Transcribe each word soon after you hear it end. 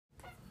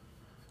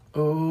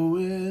Oh,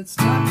 it's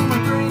time for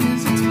my brain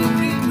is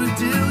exploding with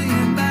Dilly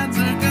and Mads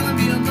are gonna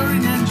be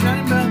unloading and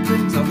chatting about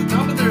things off the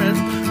top of their heads.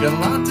 Got a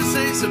lot to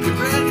say, so get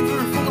ready for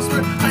a full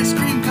sweat. Ice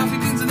cream, coffee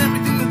beans, and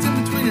everything that's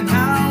in between, and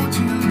how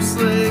to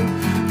slay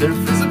their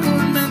physical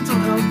and mental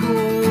health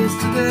goals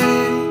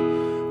today.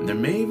 And there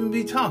may even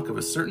be talk of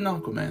a certain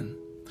Aquaman.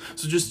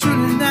 So just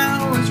tune in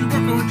now as you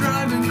work or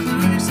drive,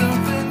 include yourself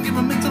in, give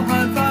a mental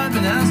high five.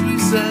 And as we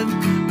said,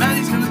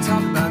 Maddie's gonna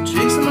talk about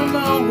Jason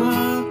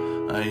Momoa.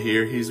 I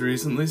hear he's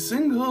recently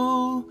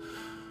single.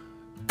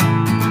 So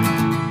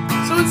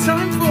it's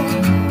time for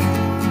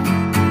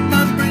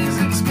My Brain is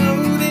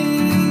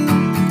Exploding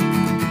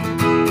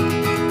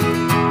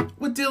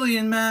with Dilly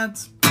and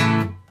Mads.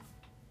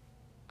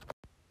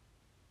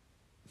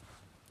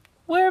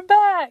 We're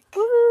back!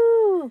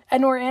 Woo!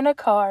 And we're in a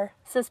car.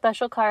 It's a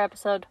special car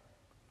episode.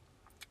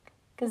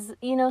 Because,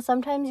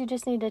 sometimes you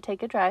just need to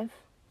take a drive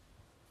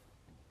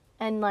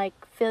and,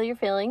 feel your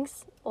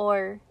feelings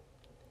or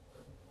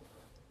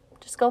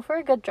just go for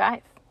a good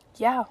drive.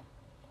 Yeah.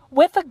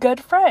 With a good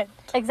friend.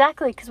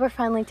 Exactly, because we're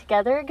finally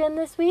together again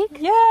this week.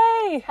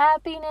 Yay!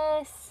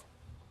 Happiness.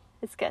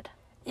 It's good.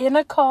 In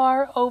a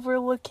car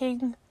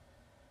overlooking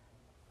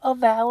a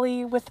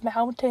valley with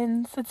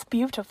mountains. It's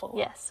beautiful.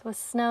 Yes, with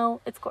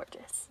snow, it's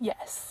gorgeous.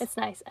 Yes. It's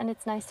nice, and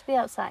it's nice to be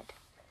outside.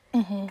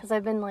 Because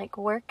I've been,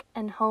 work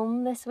and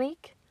home this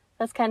week.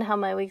 That's kind of how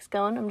my week's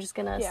going. I'm just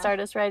going to start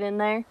us right in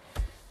there.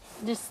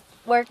 Just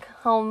work,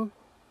 home,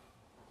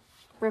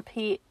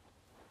 repeat.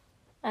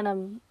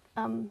 And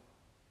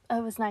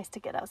it was nice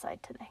to get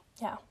outside today.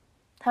 Yeah.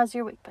 How's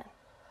your week been?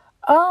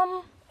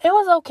 It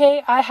was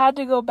okay. I had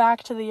to go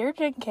back to the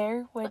urgent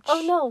care, which...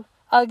 Oh, no.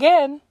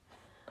 Again,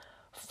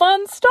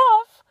 fun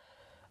stuff.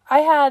 I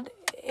had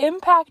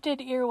impacted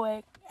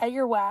earwax. Oh,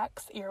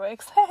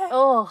 earwigs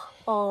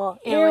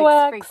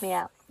Earwax. freak me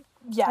out.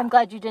 Yeah. I'm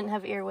glad you didn't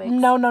have earwigs.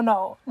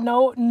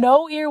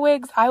 No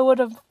earwigs. I would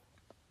have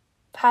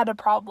had a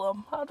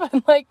problem. I'd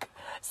been like,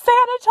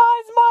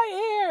 sanitize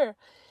my ear.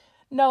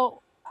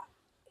 No,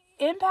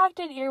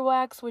 impacted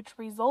earwax, which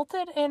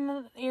resulted in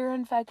an ear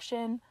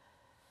infection.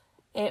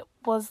 It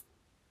was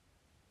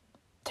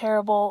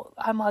terrible.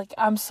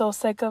 I'm so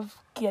sick of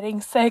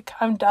getting sick.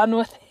 I'm done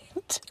with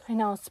it. I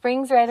know.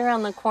 Spring's right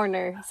around the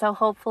corner, so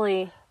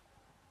hopefully...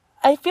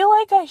 I feel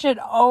like I should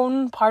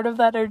own part of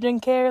that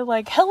urgent care.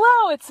 Like,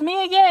 hello, it's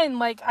me again.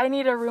 Like, I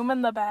need a room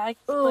in the back.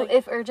 Ooh,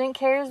 if urgent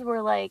cares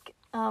were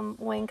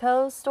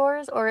Winco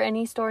stores or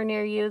any store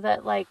near you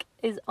that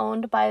is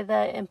owned by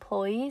the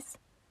employees,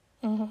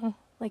 you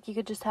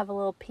could just have a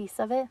little piece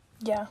of it.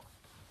 Yeah.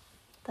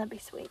 That'd be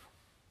sweet.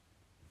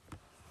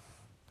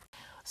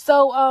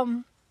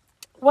 So,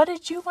 what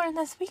did you learn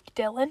this week,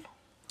 Dylan?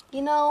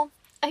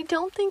 I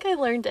don't think I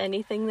learned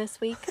anything this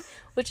week,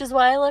 which is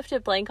why I left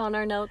it blank on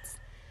our notes.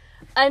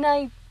 And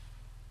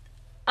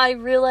I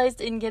realized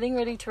in getting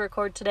ready to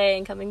record today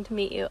and coming to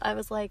meet you, I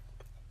was like,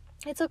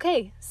 it's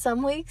okay.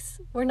 Some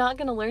weeks we're not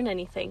going to learn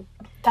anything.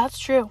 That's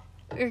true.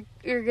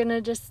 You're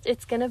going to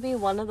it's going to be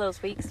one of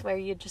those weeks where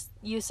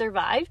you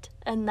survived,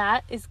 and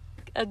that is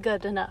a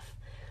good enough.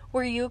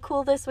 Were you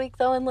cool this week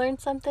though and learned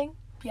something?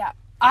 Yeah.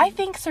 I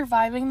think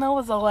surviving though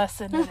was a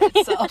lesson in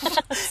itself.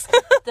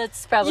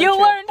 That's probably You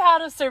true. learned how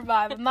to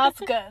survive, and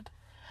that's good.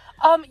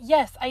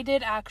 Yes, I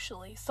did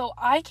actually. So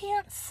I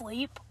can't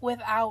sleep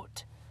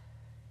without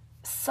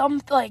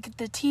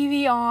the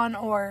TV on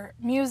or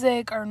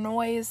music or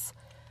noise.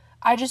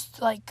 I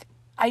just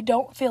I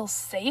don't feel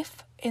safe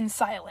in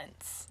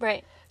silence.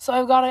 Right. So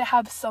I've got to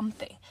have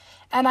something.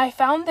 And I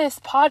found this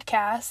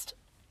podcast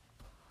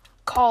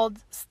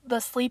called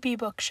The Sleepy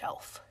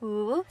Bookshelf.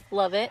 Ooh,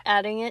 love it.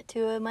 Adding it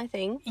to my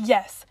thing.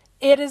 Yes,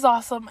 it is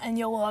awesome and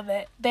you'll love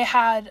it. They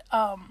had,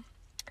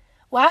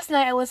 last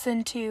night I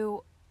listened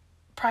to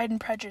Pride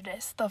and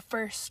Prejudice, the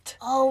first.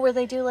 Oh, where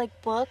they do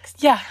books?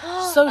 Yeah.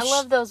 So I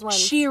love those ones.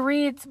 She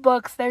reads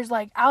books. There's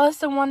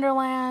Alice in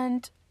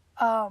Wonderland,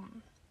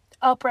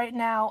 Up Right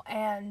Now,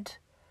 and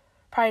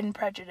Pride and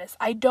Prejudice.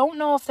 I don't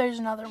know if there's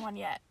another one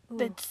yet. Ooh.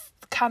 It's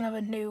kind of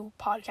a new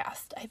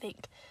podcast, I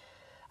think.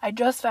 I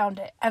just found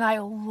it, and I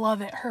love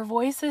it. Her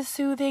voice is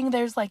soothing.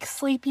 There's,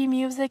 sleepy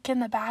music in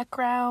the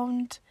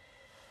background.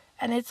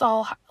 And it's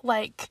all,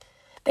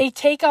 they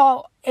take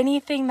out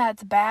anything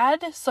that's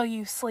bad, so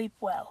you sleep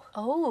well.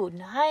 Oh,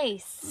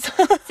 nice.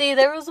 See,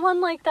 there was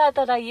one like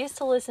that I used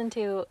to listen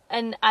to,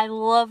 and I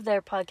love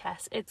their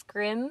podcast. It's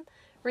Grimm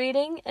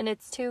Reading, and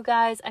it's two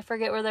guys. I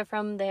forget where they're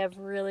from. They have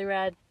really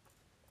rad,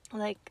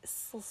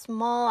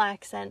 small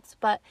accents,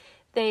 but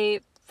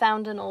they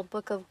found an old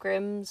book of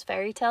Grimm's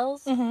fairy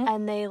tales,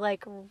 and they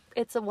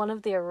it's one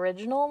of the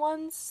original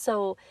ones,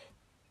 so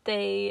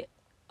they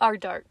are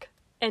dark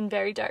and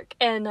very dark,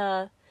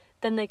 and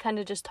then they kind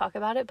of just talk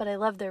about it, but I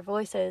love their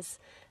voices,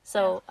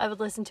 so I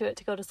would listen to it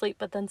to go to sleep,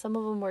 but then some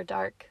of them were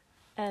dark,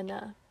 and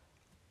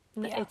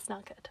it's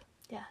not good.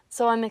 Yeah,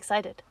 so I'm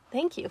excited.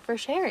 Thank you for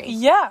sharing.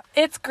 Yeah,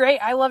 it's great.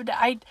 I loved it.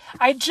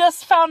 I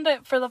just found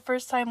it for the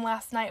first time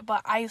last night,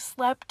 but I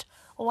slept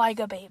like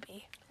a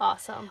baby.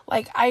 Awesome.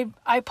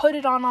 I put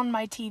it on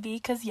my TV,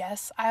 because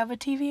yes, I have a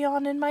TV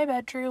on in my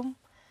bedroom,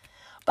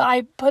 But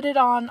I put it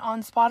on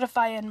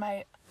Spotify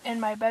in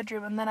my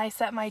bedroom, and then I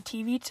set my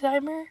TV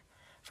timer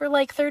for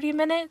like 30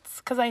 minutes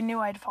because I knew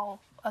I'd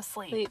fall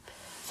asleep.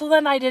 So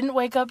then I didn't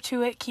wake up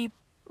to it keep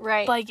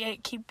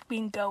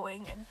being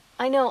going. And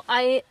I know.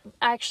 I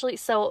actually,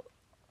 so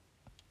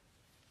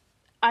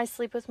I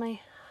sleep with my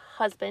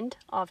husband,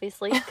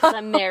 obviously, because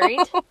I'm married.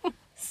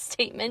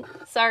 Statement.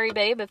 Sorry,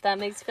 babe, if that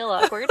makes you feel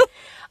awkward.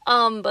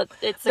 But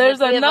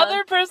there's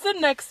another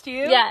person next to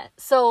you. Yeah.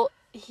 So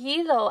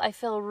he, though, I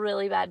feel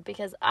really bad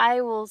because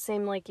I will,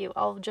 same like you,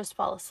 I'll just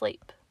fall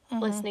asleep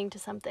listening to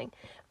something.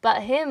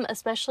 But him,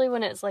 especially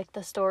when it's like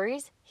the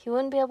stories, he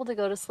wouldn't be able to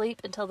go to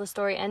sleep until the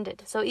story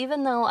ended. So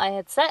even though I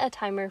had set a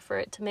timer for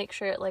it to make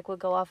sure it like would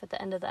go off at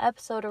the end of the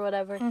episode or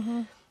whatever,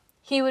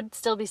 he would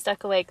still be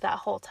stuck awake that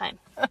whole time.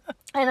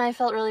 And I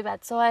felt really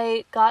bad. So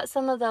I got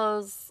some of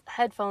those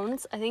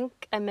headphones. I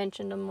think I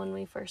mentioned them when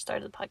we first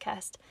started the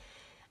podcast.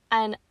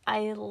 And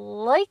I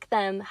like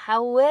them.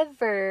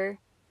 However,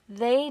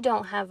 they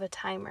don't have a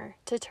timer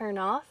to turn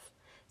off.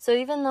 So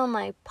even though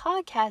my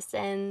podcast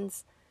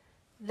ends,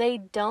 they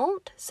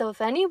don't. So if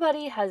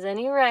anybody has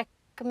any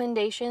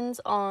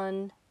recommendations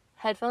on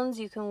headphones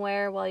you can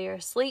wear while you're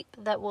asleep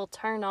that will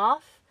turn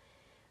off,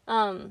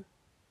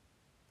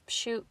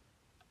 shoot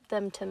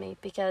them to me,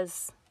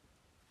 because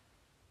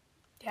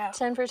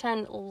 10 for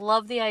 10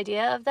 love the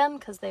idea of them,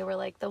 because they were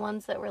like the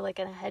ones that were like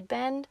in a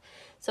headband,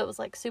 so it was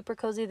like super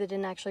cozy. They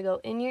didn't actually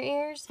go in your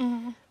ears,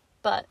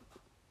 but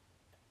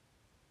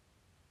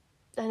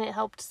then it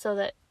helped so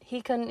that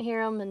he couldn't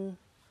hear them, and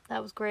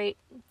that was great.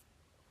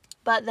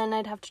 But then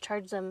I'd have to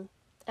charge them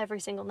every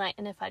single night,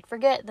 and if I'd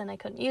forget, then I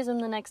couldn't use them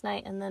the next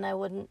night, and then I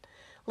wouldn't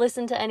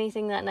listen to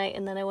anything that night,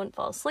 and then I wouldn't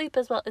fall asleep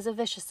as well. It's a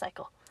vicious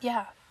cycle.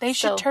 Yeah, they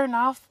should turn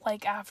off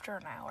like after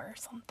an hour or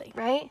something.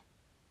 Right?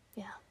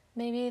 Yeah.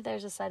 Maybe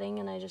there's a setting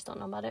and I just don't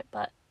know about it,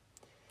 but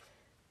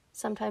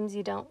sometimes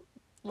you don't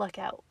luck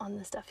out on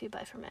the stuff you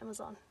buy from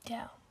Amazon.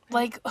 Yeah.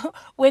 Like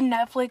when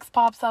Netflix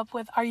pops up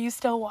with, "Are you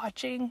still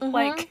watching?"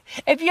 Like,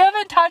 if you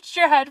haven't touched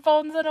your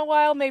headphones in a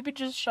while, maybe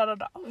just shut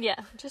it off. Yeah,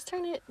 just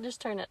turn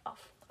it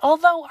off.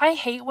 Although I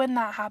hate when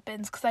that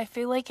happens because I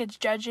feel like it's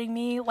judging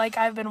me, like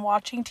I've been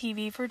watching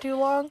TV for too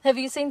long. Have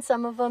you seen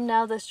some of them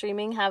now? The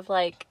streaming have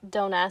like,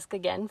 "Don't ask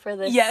again" for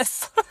this.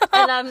 Yes.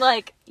 And I'm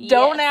like, yes.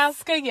 Don't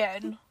ask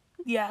again.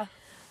 Yeah.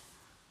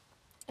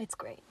 It's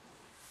great.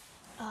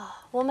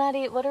 Well,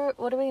 Maddie, what are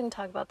we going to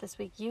talk about this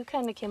week? You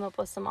kind of came up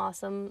with some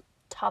awesome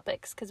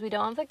topics because we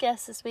don't have a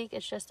guest this week.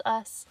 It's just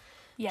us.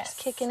 Yes. Just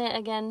kicking it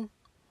again.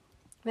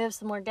 We have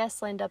some more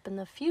guests lined up in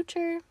the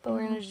future, but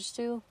we're going to just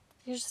do...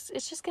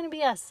 It's just going to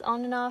be us,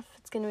 on and off.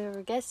 It's going to be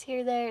our guests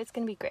here, there. It's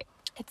going to be great.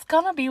 It's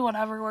going to be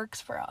whatever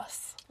works for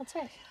us. That's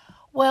right.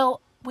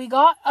 Well, we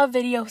got a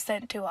video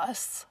sent to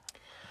us.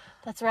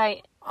 That's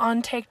right.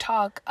 On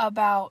TikTok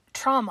about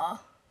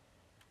trauma.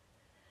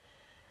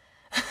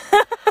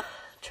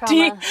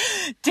 Trauma.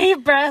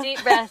 Deep breath.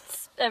 Deep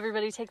breaths.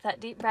 Everybody take that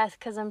deep breath,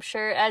 because I'm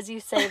sure as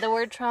you say the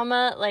word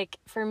trauma, like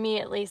for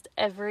me at least,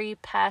 every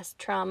past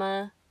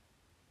trauma,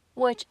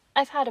 which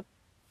I've had a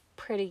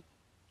pretty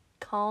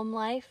calm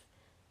life,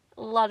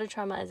 a lot of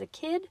trauma as a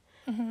kid,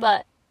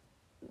 but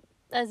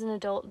as an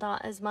adult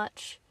not as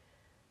much,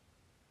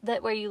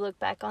 that where you look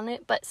back on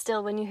it, but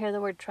still when you hear the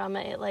word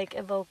trauma, it like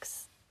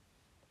evokes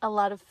a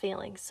lot of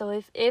feelings.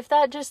 So if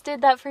that just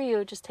did that for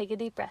you, just take a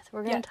deep breath.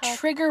 We're going to talk.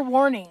 Trigger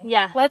warning.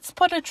 Yeah. Let's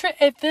put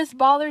if this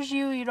bothers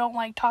you, you don't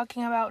like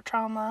talking about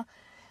trauma.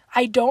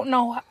 I don't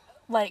know,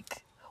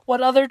 like, what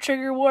other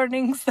trigger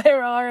warnings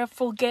there are if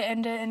we'll get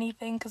into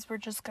anything, because we're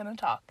just going to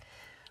talk.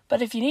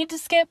 But if you need to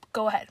skip,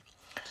 go ahead.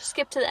 Just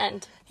skip to the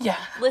end. Yeah.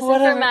 Listen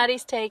for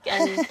Maddie's take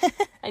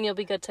and you'll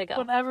be good to go.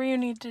 Whatever you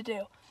need to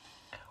do.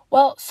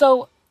 Well,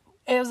 so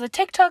it was a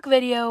TikTok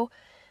video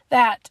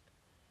that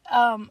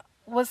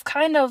was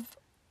kind of,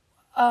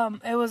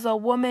 it was a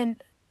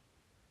woman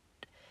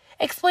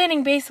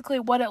explaining basically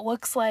what it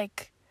looks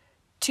like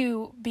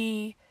to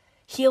be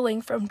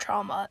healing from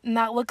trauma. And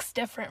that looks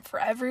different for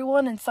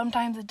everyone, and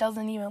sometimes it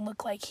doesn't even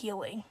look like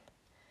healing.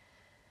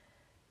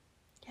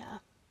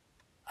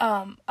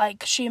 Yeah.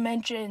 Like she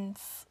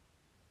mentions,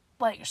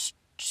 like,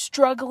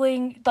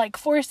 struggling, like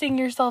forcing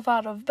yourself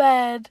out of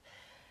bed,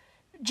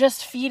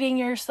 just feeding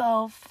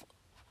yourself,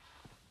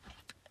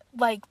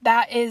 like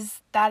that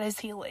is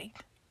healing.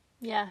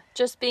 Yeah,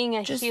 just being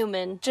a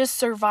human. Just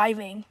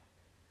surviving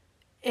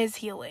is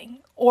healing.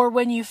 Or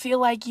when you feel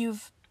like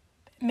you've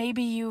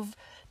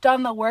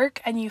done the work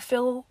and you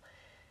feel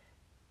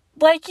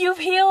like you've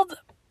healed,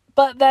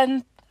 but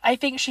then I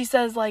think she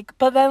says like,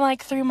 but then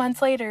like 3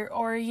 months later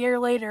or a year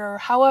later or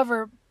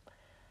however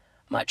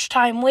much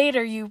time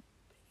later you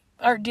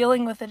are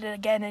dealing with it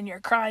again and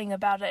you're crying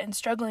about it and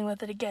struggling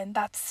with it again,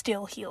 that's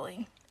still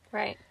healing.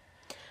 Right.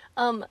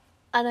 And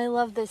I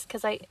love this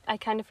because I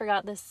kind of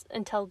forgot this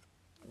until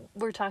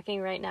we're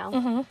talking right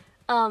now.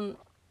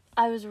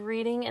 I was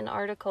reading an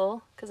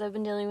article because I've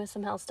been dealing with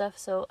some health stuff,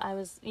 so I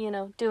was,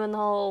 doing the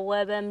whole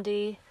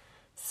WebMD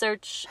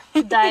search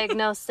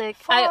diagnostic.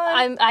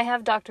 I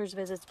have doctor's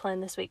visits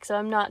planned this week, so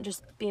I'm not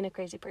just being a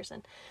crazy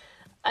person.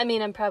 I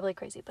mean, I'm probably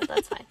crazy, but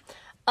that's fine.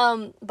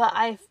 But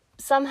I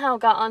somehow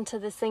got onto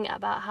this thing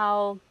about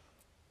how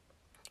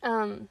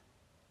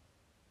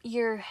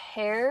your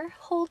hair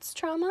holds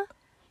trauma.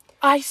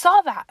 I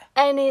saw that.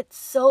 And it's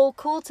so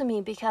cool to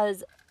me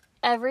because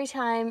every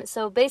time,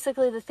 so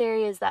basically the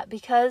theory is that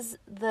because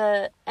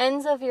the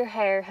ends of your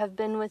hair have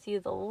been with you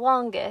the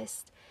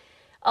longest,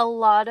 a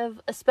lot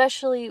of,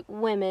 especially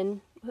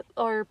women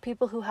or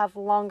people who have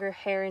longer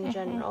hair in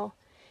general,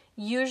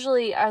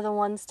 usually are the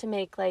ones to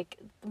make, like,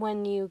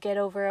 when you get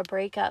over a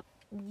breakup,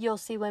 you'll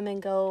see women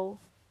go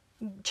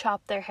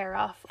chop their hair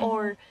off,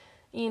 or,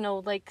 you know,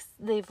 like,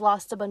 they've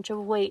lost a bunch of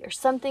weight, or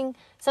something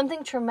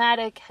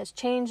traumatic has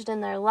changed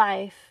in their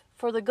life,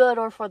 for the good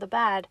or for the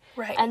bad,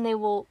 Right. and they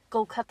will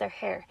go cut their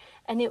hair.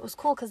 And it was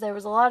cool because there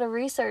was a lot of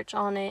research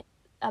on it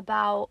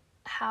about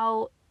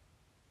how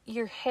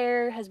your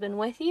hair has been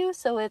with you,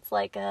 so it's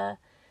like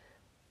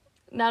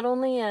not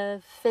only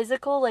a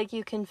physical, like,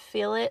 you can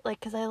feel it, like,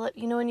 because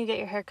you know when you get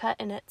your hair cut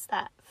and it's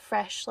that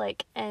fresh,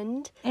 like,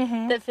 end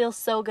that feels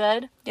so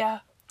good? Yeah.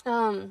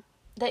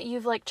 That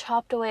you've, like,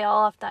 chopped away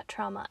all of that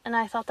trauma. And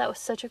I thought that was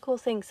such a cool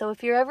thing. So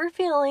if you're ever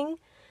feeling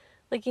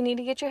like you need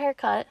to get your hair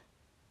cut,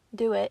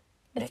 do it.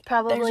 It's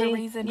probably... There's a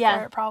reason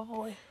for it,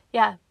 probably.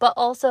 Yeah, but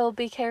also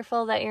be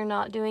careful that you're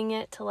not doing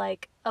it to,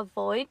 like,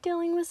 avoid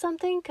dealing with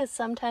something, because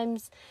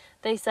sometimes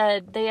they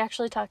said they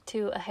actually talked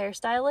to a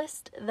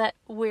hairstylist that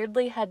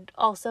weirdly had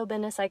also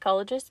been a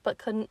psychologist but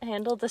couldn't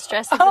handle the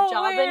stress of the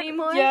job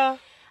anymore. Yeah.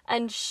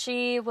 And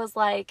she was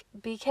like,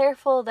 be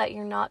careful that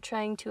you're not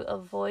trying to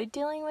avoid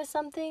dealing with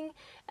something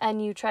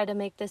and you try to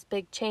make this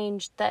big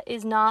change that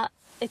is not,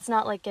 it's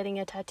not like getting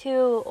a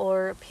tattoo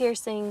or a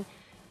piercing.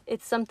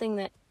 It's something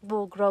that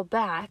will grow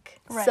back.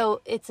 Right.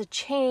 So it's a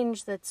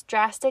change that's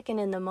drastic and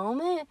in the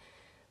moment.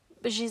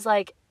 But she's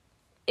like,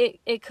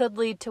 it could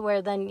lead to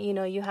where then, you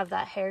know, you have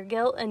that hair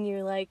guilt and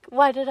you're like,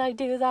 why did I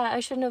do that?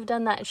 I shouldn't have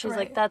done that. And she's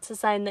like, that's a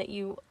sign that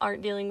you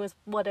aren't dealing with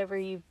whatever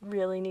you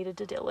really needed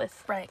to deal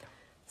with. Right.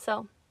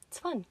 So it's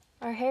fun.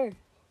 Our hair.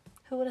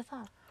 Who would have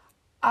thought?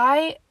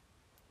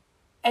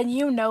 And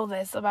you know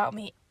this about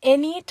me,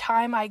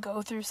 anytime I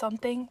go through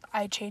something,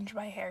 I change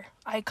my hair.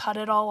 I cut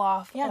it all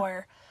off,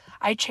 or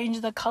I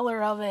change the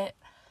color of it.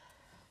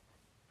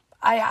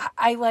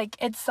 I like,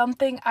 it's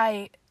something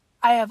I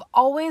have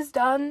always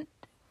done,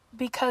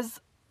 because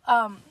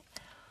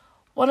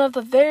one of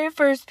the very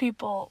first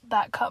people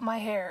that cut my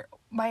hair,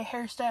 my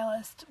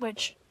hairstylist,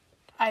 which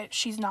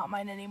she's not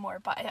mine anymore,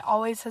 but it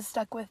always has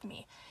stuck with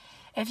me.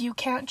 If you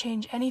can't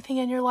change anything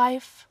in your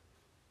life,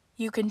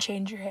 you can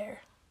change your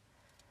hair.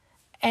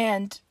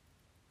 And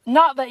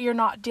not that you're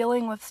not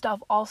dealing with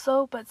stuff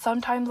also, but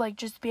sometimes, like,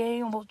 just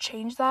being able to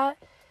change that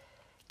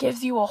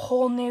gives you a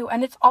whole new,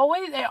 and it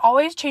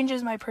always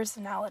changes my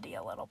personality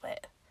a little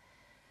bit.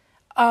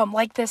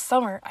 Like this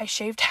summer, I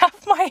shaved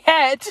half my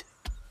head.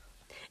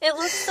 It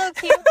looks so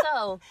cute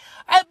though.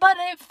 But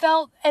it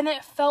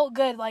felt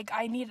good. Like,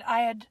 I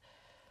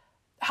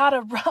had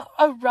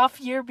a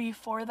rough year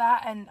before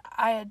that, and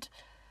I had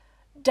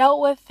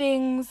dealt with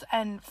things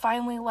and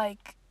finally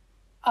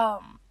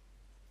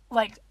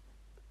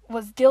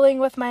was dealing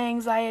with my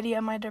anxiety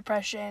and my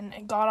depression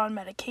and got on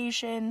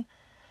medication,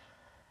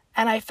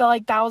 and I felt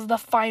like that was the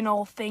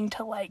final thing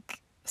to, like,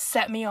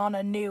 set me on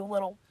a new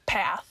little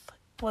path,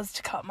 was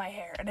to cut my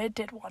hair, and it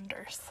did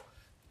wonders.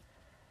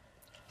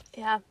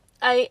 Yeah.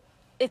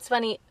 It's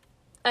funny,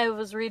 I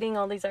was reading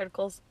all these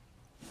articles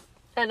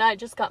and I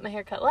just got my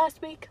hair cut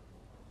last week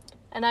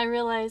and I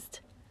realized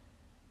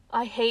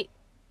I hate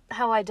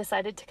how I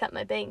decided to cut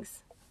my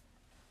bangs.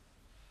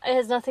 It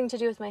has nothing to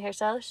do with my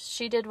hairstylist.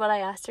 She did what I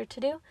asked her to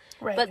do.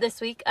 Right. But this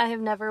week I have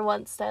never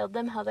once styled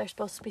them how they're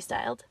supposed to be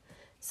styled.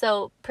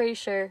 So pretty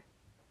sure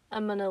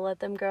I'm gonna let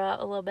them grow out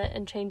a little bit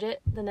and change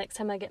it the next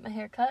time I get my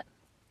hair cut.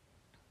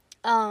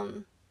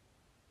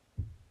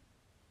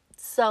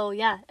 So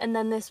yeah, and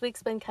then this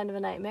week's been kind of a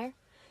nightmare.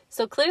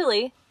 So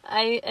clearly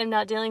I am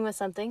not dealing with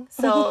something.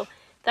 So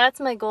that's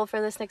my goal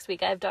for this next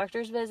week. I have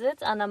doctor's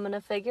visits and I'm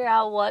gonna figure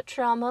out what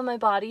trauma my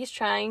body's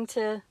trying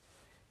to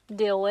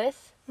deal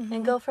with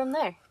and go from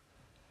there.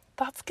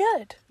 That's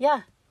good.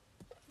 Yeah.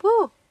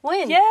 Woo!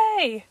 Win!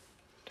 Yay!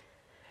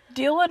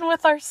 Dealing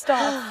with our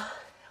stuff.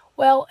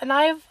 Well, and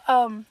I've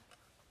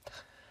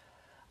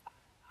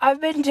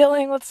been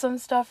dealing with some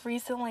stuff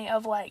recently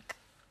of, like,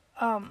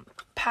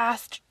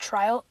 past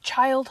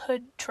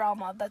childhood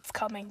trauma that's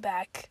coming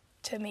back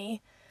to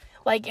me,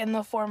 like, in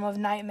the form of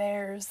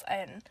nightmares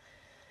and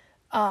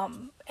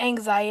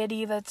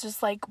anxiety that's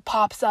just, like,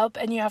 pops up,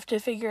 and you have to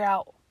figure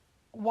out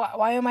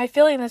why am I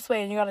feeling this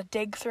way, and you gotta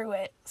dig through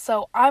it.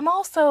 So I'm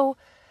also,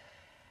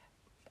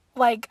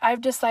 like,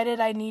 I've decided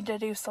I need to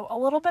do a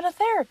little bit of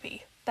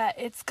therapy, that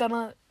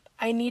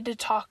I need to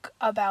talk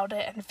about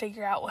it and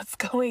figure out what's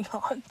going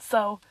on.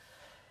 So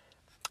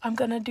I'm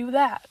gonna do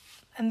that.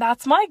 And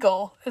that's my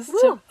goal, is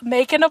to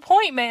make an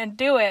appointment and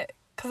do it.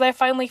 Because I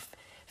finally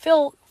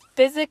feel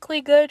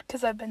physically good,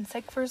 because I've been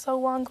sick for so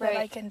long, that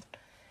I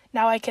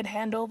can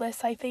handle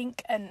this, I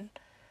think. And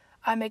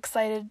I'm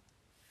excited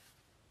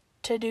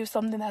to do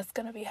something that's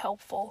gonna be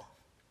helpful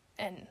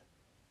and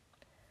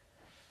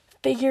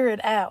figure it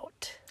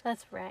out.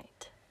 That's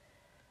right.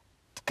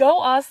 Go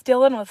us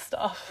dealing with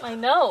stuff. I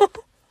know.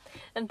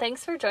 And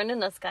thanks for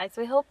joining us, guys.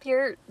 We hope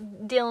you're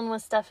dealing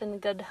with stuff in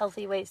good,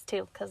 healthy ways,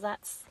 too, because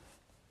that's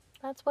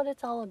what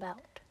it's all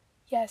about.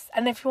 Yes,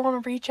 and if you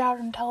want to reach out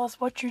and tell us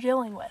what you're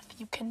dealing with,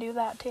 you can do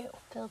that, too.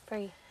 Feel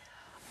free.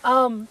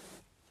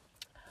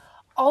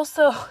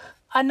 Also,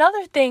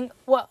 another thing,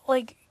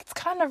 it's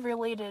kind of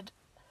related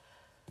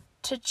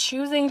to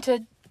choosing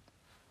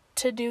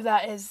to do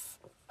that is,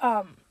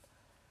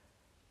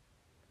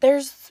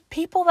 there's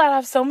people that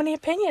have so many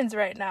opinions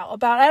right now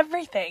about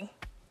everything.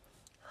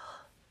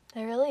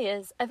 There really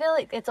is. I feel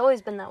like it's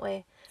always been that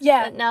way.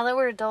 Yeah. But now that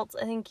we're adults,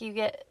 I think you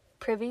get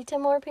privy to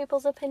more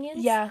people's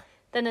opinions. Yeah.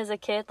 Than as a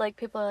kid. Like,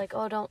 people are like,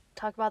 oh, don't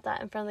talk about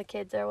that in front of the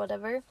kids or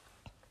whatever.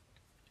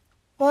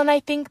 Well, and I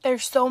think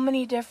there's so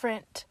many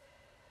different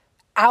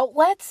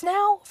outlets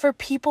now for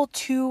people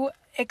to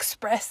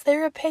express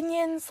their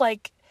opinions.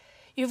 Like,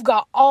 you've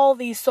got all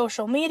these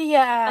social media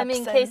apps. I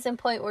mean, case in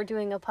point, we're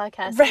doing a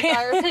podcast with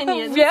our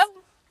opinions. Yep.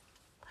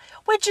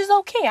 Which is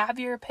okay, have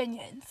your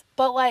opinions.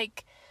 But,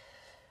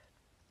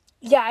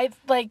 yeah,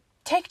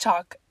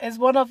 TikTok is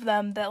one of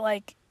them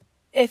that,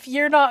 if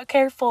you're not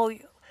careful,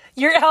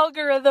 your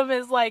algorithm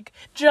is,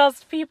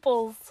 just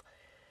people's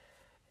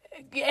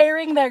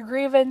airing their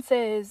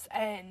grievances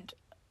and,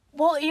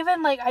 well,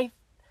 even, I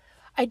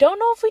don't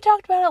know if we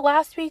talked about it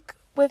last week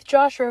with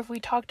Josh or if we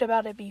talked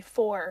about it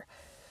before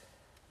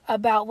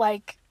about,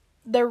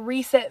 the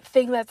recent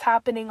thing that's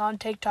happening on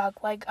TikTok,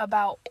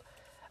 about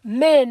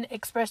men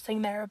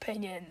expressing their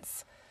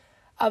opinions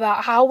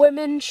about how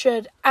women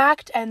should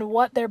act and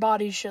what their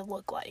bodies should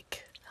look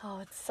like. Oh,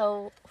 it's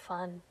so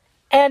fun.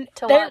 And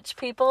to watch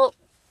people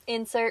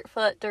insert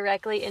foot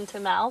directly into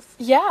mouth.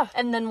 Yeah.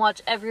 And then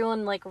watch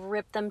everyone,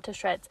 rip them to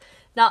shreds.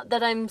 Not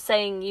that I'm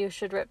saying you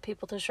should rip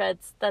people to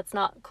shreds. That's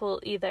not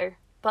cool either.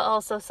 But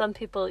also some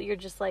people, you're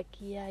just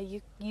yeah,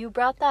 you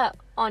brought that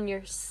on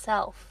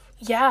yourself.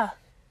 Yeah.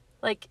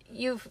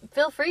 You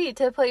feel free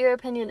to put your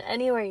opinion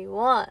anywhere you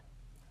want.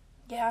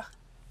 Yeah.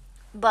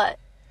 But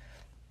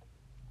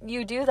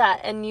you do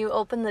that and you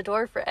open the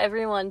door for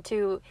everyone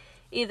to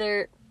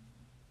either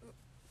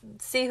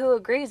see who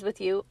agrees with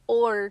you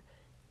or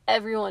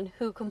everyone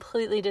who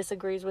completely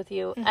disagrees with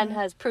you and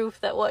has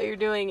proof that what you're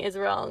doing is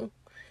wrong.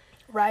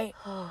 Right.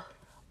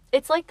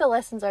 It's like the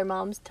lessons our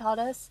moms taught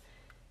us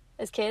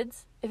as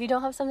kids. If you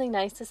don't have something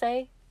nice to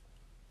say,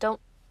 don't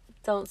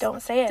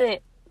say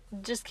it.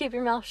 Just keep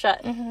your mouth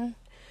shut. Mm-hmm.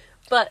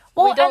 But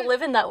we don't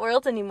live in that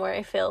world anymore,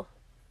 I feel.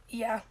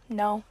 Yeah,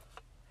 no.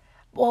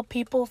 Well,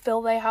 people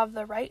feel they have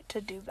the right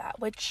to do that,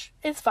 which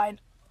is fine.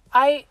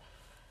 I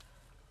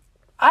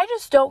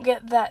just don't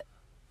get that.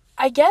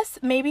 I guess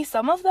maybe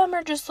some of them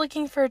are just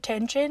looking for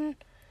attention.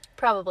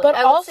 Probably. But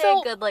I would also, say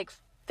a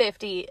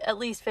good, at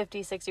least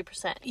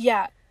 50-60%.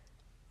 Yeah.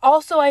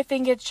 Also, I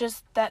think it's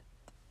just that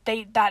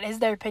that is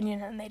their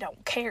opinion and they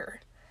don't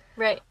care.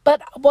 Right.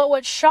 But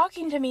what's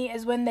shocking to me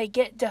is when they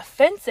get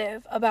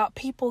defensive about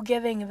people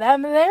giving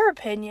them their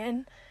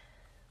opinion,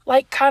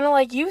 kind of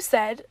like you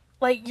said,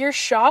 you're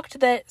shocked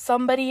that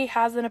somebody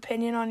has an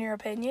opinion on your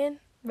opinion?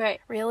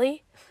 Right.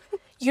 Really?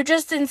 You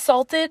just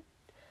insulted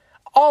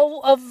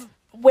all of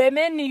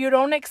women. You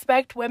don't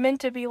expect women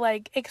to be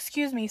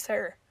excuse me,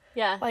 sir.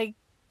 Yeah.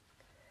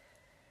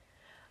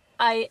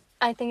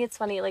 I think it's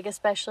funny,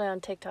 especially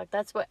on TikTok.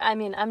 That's what, I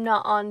mean, I'm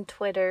not on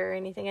Twitter or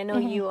anything. I know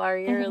you are.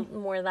 You're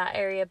more that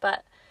area.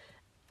 But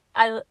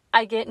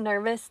I get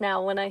nervous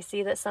now when I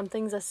see that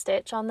something's a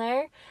stitch on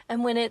there.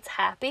 And when it's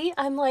happy,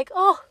 I'm like,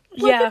 oh,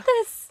 look at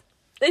this.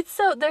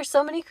 There's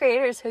so many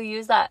creators who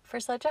use that for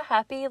such a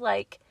happy,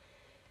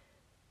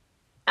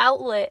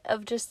 outlet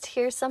of just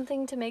here's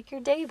something to make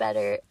your day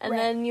better. And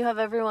then you have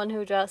everyone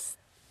who just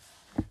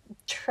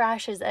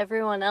trashes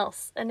everyone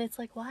else. And it's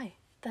why?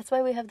 That's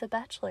why we have The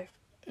Bachelor.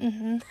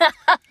 Mm-hmm.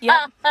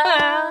 Yeah.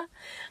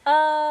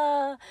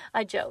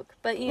 I joke,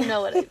 but you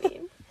know what I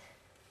mean.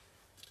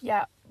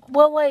 Yeah.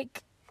 Well,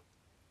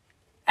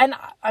 and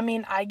I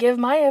mean, I give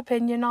my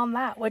opinion on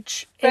that,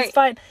 which is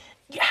fine.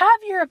 Have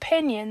your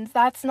opinions.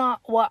 That's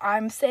not what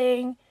I'm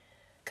saying.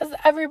 Because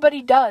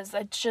everybody does.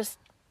 It's just,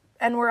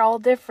 and we're all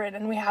different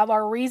and we have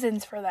our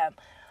reasons for them.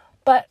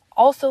 But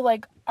also,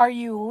 are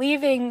you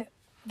leaving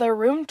the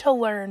room to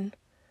learn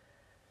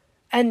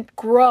and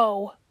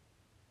grow?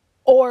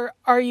 Or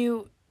are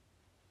you,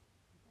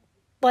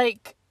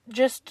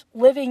 just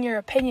living your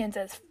opinions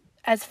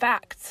as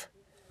facts?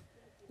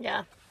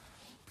 Yeah.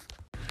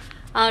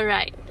 All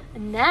right.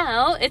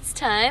 Now it's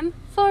time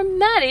for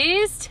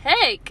Maddie's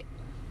Take.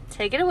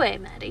 Take it away,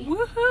 Maddie.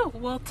 Woohoo!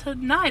 Well,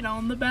 tonight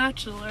on The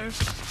Bachelor,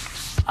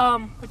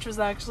 which was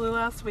actually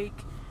last week.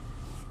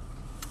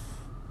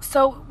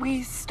 So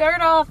we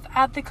start off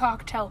at the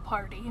cocktail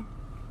party.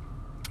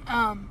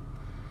 And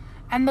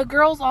the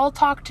girls all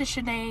talk to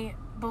Shanae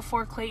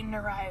before Clayton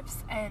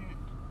arrives, and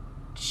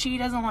she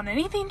doesn't want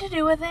anything to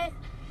do with it.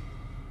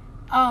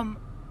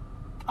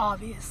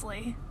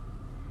 Obviously.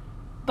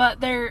 But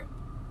they're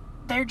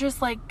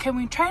just can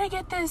we try to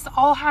get this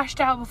all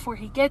hashed out before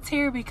he gets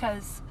here,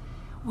 because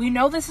we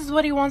know this is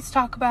what he wants to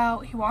talk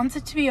about. He wants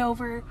it to be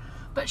over,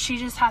 but she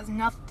just has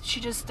nothing. She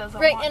just doesn't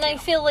Right, want and to. I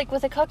feel like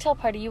with a cocktail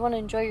party, you want to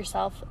enjoy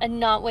yourself and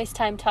not waste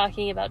time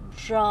talking about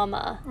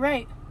drama.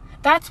 Right.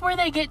 That's where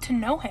they get to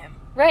know him.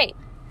 Right.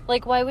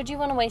 Like, why would you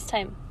want to waste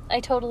time? I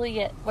totally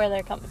get where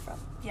they're coming from.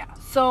 Yeah.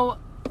 So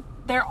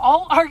they're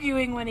all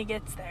arguing when he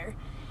gets there.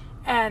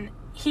 And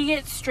he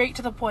gets straight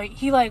to the point.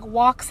 He, like,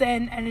 walks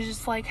in and is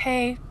just like,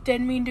 hey,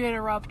 didn't mean to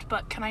interrupt,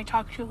 but can I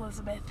talk to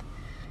Elizabeth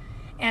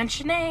and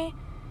Shanae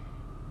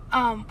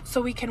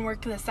so we can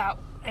work this out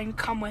and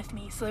come with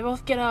me? So they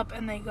both get up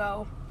and they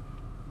go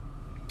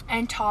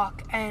and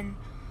talk. And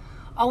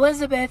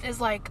Elizabeth is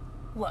like,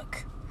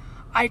 look,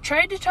 I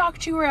tried to talk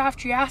to her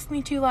after you asked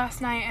me to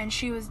last night, and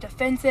she was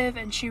defensive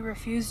and she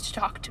refused to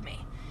talk to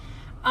me.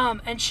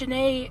 And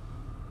Shanae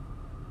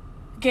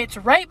gets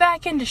right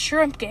back into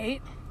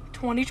Shrimpgate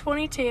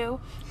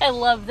 2022. I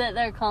love that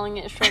they're calling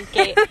it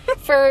Shrimpgate.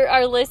 For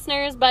our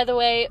listeners, by the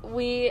way,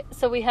 we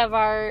have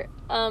our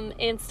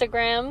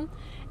Instagram,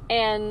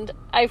 and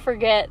I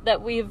forget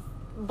that we've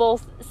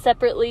both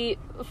separately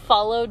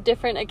followed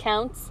different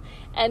accounts,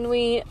 and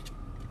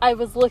I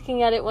was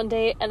looking at it one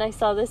day and I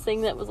saw this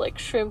thing that was like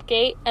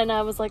Shrimpgate, and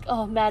I was like,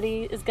 oh,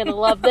 Maddie is gonna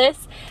love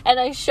this. And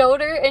I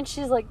showed her and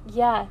she's like,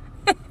 yeah,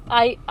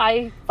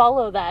 I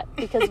follow that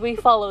because we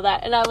follow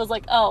that. And I was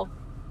like, oh,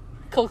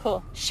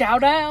 cool.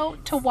 Shout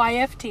out to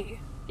YFT.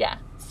 Yeah.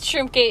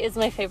 Shrimpgate is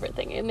my favorite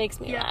thing. It makes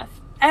me laugh.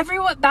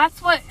 Everyone,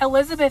 that's what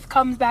Elizabeth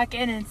comes back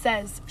in and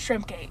says,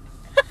 Shrimpgate.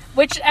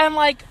 Which, I'm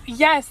like,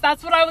 yes,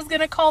 that's what I was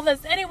gonna call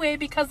this anyway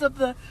because of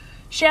the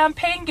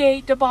Champagne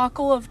Gate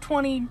debacle of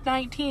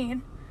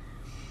 2019.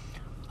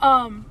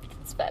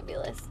 It's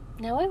fabulous.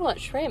 Now I want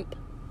shrimp.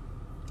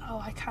 Oh,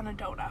 I kind of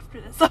don't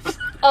after this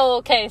episode. Oh,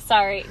 okay,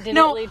 sorry. Didn't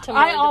No, lead to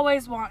more I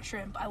always want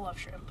shrimp. I love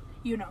shrimp.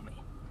 You know me.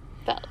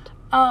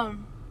 Valid.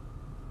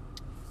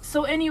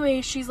 So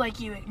anyway, she's like,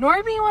 you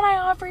ignored me when I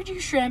offered you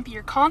shrimp.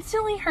 You're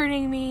constantly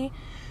hurting me.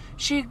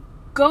 She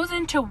goes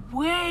into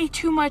way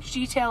too much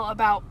detail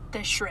about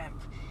the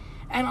shrimp.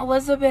 And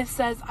Elizabeth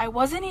says, I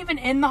wasn't even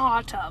in the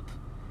hot tub.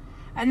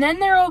 And then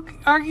they're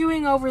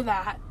arguing over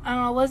that.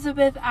 And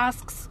Elizabeth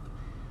asks,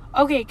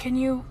 okay, can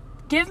you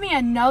give me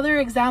another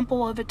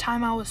example of a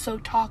time I was so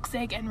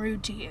toxic and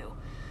rude to you?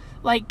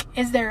 Like,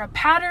 is there a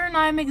pattern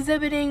I'm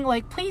exhibiting?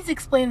 Like, please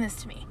explain this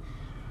to me.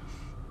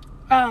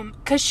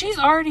 Because she's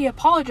already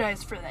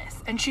apologized for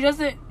this. And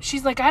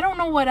she's like, I don't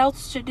know what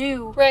else to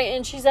do. Right,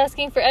 and she's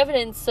asking for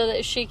evidence so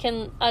that she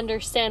can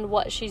understand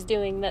what she's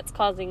doing that's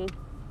causing,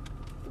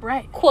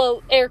 Right.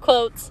 quote, air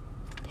quotes,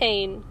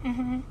 pain.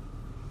 Mm-hmm.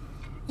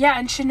 Yeah,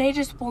 and Shanae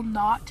just will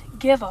not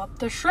give up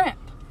the shrimp.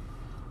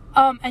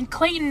 And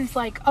Clayton's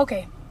like,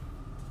 okay,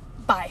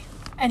 bye.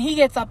 And he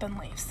gets up and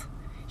leaves.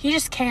 He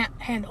just can't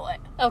handle it.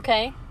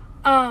 Okay.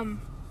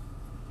 And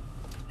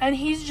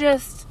he's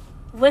just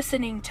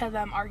listening to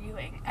them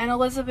arguing. And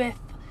Elizabeth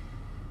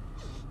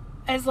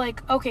is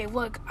like, okay,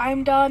 look,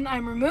 I'm done.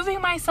 I'm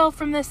removing myself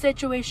from this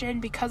situation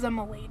because I'm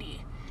a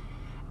lady.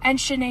 And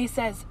Shanae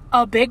says,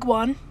 a big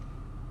one.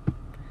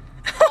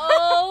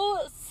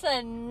 Oh,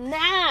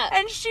 snap.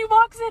 And she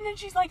walks in and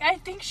she's like, I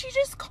think she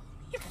just called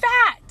me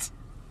fat.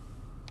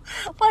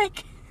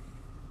 Like,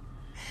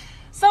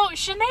 so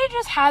Shanae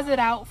just has it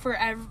out for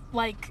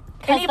anybody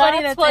that's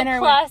in her.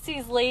 That's what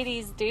Classy's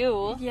ladies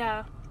do.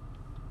 Yeah.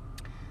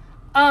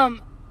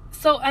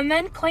 So, and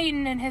then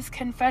Clayton in his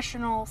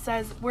confessional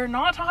says, we're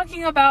not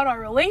talking about our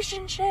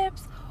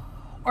relationships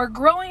or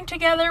growing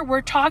together.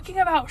 We're talking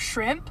about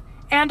shrimp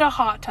and a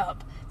hot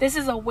tub. This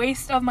is a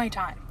waste of my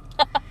time.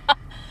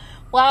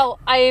 Wow,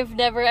 I've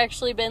never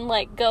actually been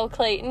like, go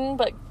Clayton,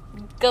 but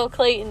go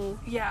Clayton.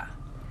 Yeah.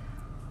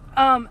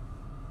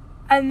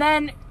 And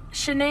then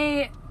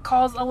Shanae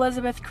calls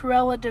Elizabeth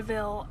Cruella de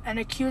Vil and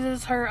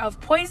accuses her of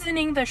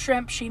poisoning the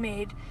shrimp she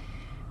made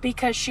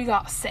because she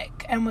got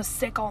sick and was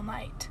sick all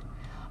night.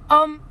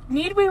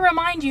 Need we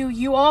remind you,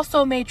 you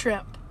also made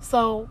shrimp.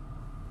 So,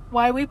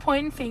 why are we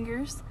pointing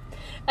fingers?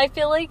 I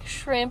feel like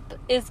shrimp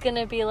is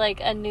gonna be like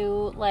a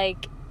new,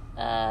 like,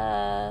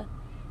 a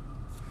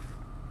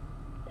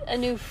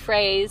new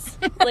phrase.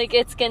 Like,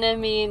 it's gonna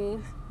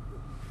mean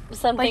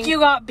something. Like you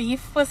got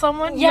beef with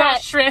someone? Yeah, you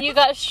got shrimp. You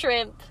got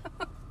shrimp.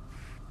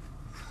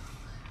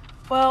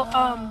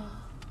 Well,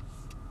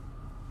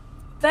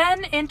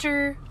 then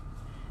enter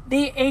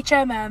the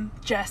HMM,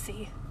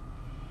 Jesse.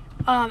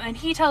 And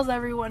he tells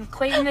everyone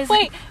Clayton is...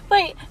 Wait,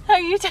 are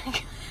you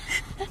talking...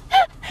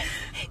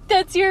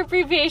 That's your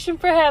abbreviation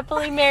for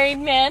happily married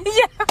man?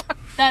 Yeah.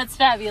 That's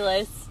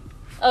fabulous.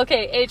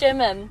 Okay,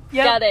 HMM.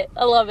 Yep. Got it.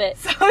 I love it.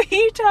 So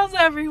he tells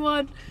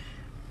everyone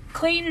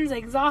Clayton's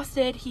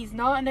exhausted, he's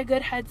not in a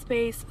good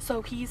headspace,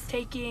 so he's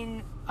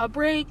taking a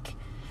break,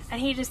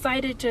 and he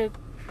decided to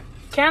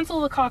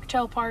cancel the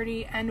cocktail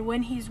party, and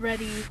when he's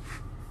ready,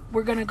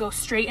 we're gonna go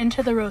straight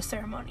into the rose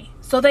ceremony.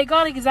 So they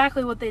got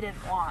exactly what they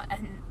didn't want,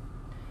 and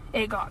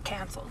it got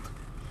canceled.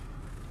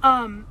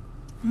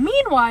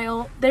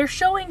 Meanwhile, they're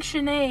showing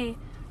Shanae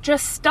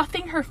just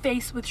stuffing her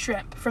face with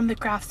shrimp from the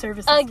craft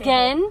services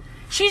Again? table.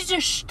 She's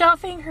just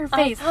stuffing her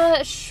I face.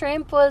 thought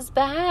shrimp was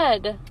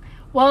bad.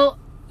 Well,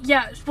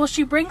 Yeah, well,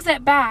 she brings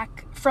it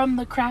back from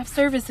the craft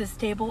services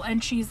table,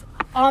 and she's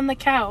on the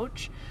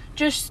couch,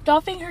 just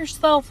stuffing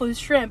herself with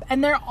shrimp,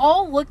 and they're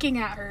all looking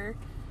at her,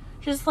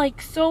 just,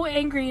 like, so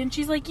angry, and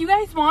she's like, you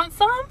guys want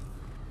some?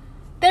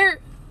 They're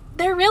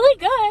really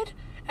good.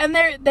 And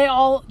they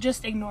all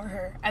just ignore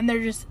her, and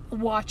they're just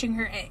watching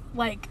her,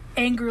 like,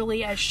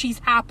 angrily as she's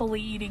happily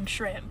eating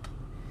shrimp.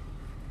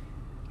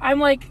 I'm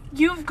like,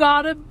 you've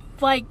gotta,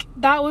 like,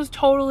 that was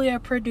totally a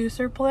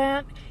producer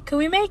plant. Can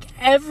we make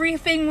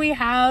everything we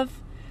have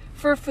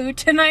for food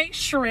tonight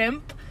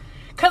shrimp?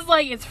 Because,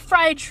 like, it's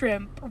fried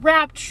shrimp,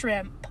 wrapped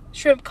shrimp,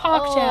 shrimp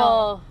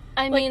cocktail. Oh,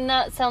 I mean,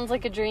 that sounds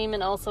like a dream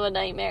and also a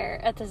nightmare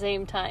at the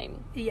same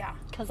time. Yeah.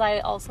 Because I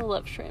also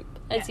love shrimp,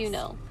 as you Yes.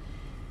 know.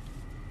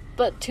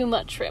 But too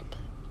much shrimp.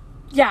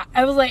 Yeah,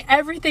 I was like,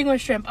 everything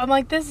was shrimp. I'm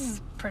like, this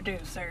is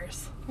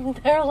producers.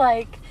 They're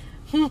like,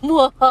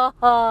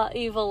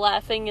 evil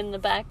laughing in the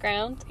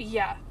background.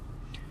 Yeah.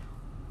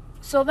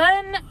 So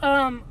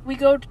then, we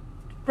go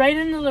right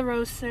into the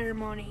rose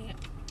ceremony,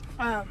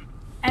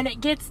 and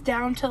it gets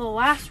down to the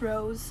last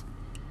rose,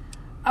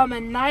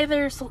 and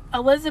neither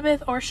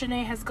Elizabeth or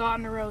Shanae has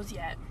gotten a rose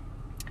yet.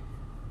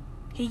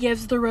 He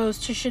gives the rose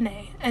to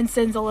Shanae and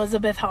sends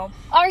Elizabeth home.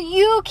 Are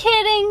you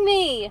kidding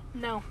me?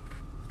 No.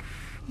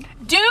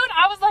 Dude,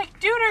 I was like,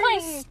 dude, are you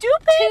Like,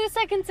 stupid? 2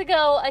 seconds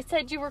ago, I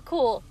said you were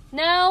cool.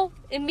 Now,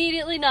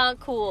 immediately not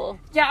cool.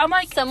 Yeah, I'm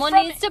like, Someone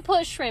from needs to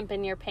put shrimp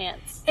in your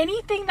pants.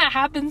 anything that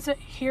happens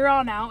here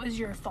on out is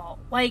your fault.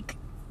 Like,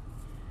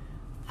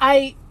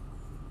 I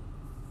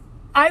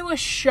was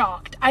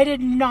shocked. I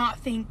did not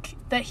think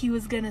that he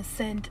was gonna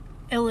send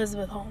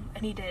Elizabeth home,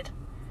 and he did.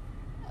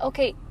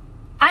 Okay,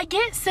 I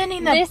get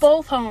sending them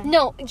both home,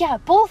 no, yeah,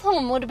 both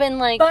home would have been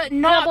like, but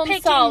not problem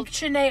picking solved.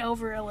 Shanae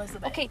over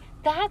Elizabeth. Okay,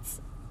 that's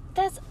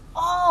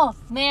off,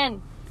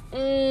 man.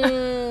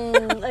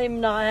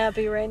 I'm not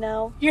happy right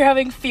now. You're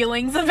having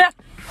feelings about.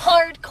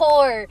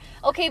 Hardcore.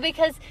 Okay,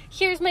 because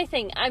here's my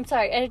thing. I'm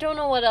sorry. I don't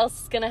know what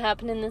else is going to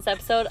happen in this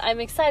episode. I'm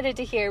excited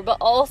to hear, but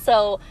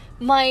also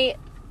my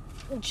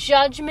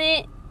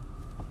judgment.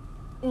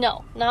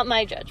 No, not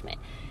my judgment.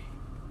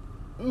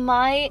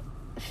 My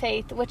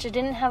faith, which I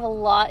didn't have a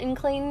lot in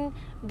Clayton,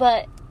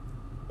 but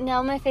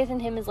now my faith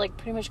in him is like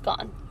pretty much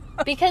gone.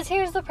 Because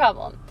here's the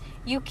problem.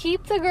 You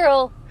keep the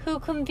girl who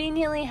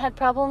conveniently had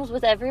problems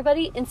with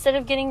everybody instead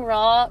of getting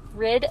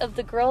rid of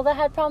the girl that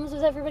had problems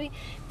with everybody.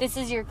 This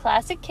is your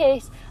classic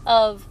case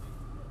of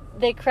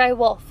they cry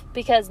wolf,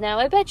 because now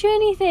I bet you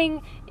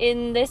anything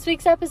in this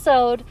week's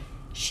episode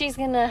she's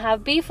gonna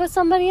have beef with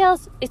somebody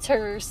else. It's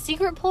her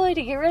secret ploy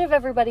to get rid of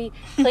everybody.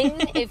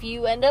 Clayton, if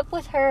you end up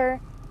with her,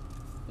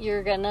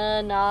 you're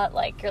gonna not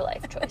like your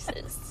life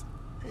choices.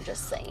 I'm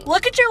just saying.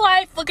 Look at your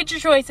life. Look at your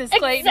choices,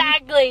 Clayton.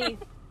 Exactly.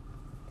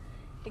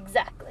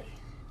 Exactly.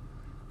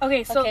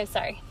 Okay, so Okay,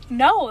 sorry.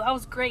 no, that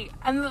was great.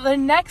 And the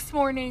next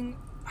morning,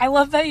 I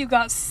love that you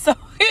got so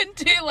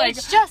into like.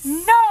 It's just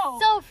no.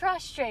 so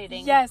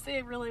frustrating. Yes,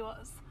 it really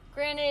was.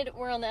 Granted,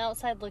 we're on the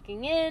outside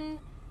looking in,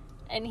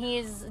 and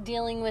he's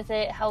dealing with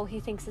it how he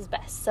thinks is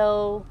best.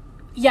 So,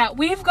 Yeah,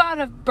 we've got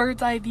a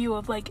bird's eye view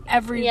of like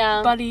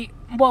everybody.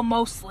 Well,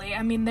 mostly.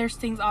 I mean, there's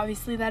things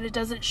obviously that it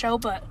doesn't show,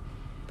 but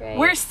right.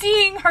 we're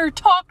seeing her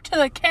talk to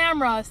the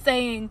camera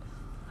saying,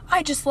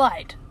 "I just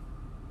lied."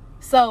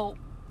 So,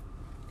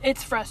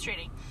 it's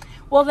frustrating.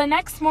 Well, the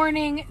next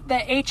morning, the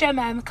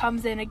HMM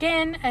comes in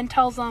again and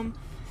tells them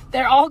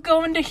they're all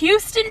going to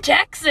Houston,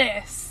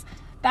 Texas.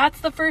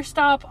 That's the first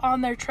stop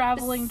on their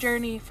traveling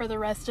journey for the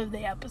rest of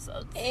the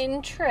episodes.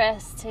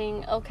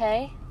 Interesting.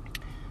 Okay.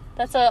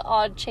 That's an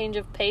odd change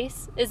of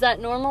pace. Is that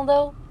normal,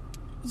 though?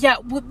 Yeah,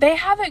 they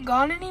haven't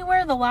gone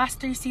anywhere the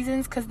last 3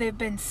 seasons because they've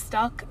been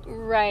stuck.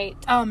 Right.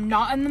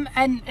 Not in the...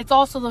 And it's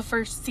also the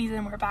first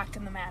season we're back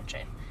in the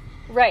mansion.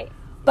 Right.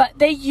 But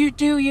you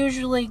do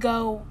usually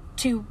go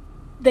to...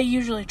 They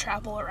usually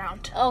travel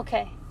around.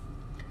 Okay.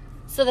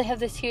 So they have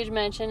this huge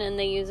mansion and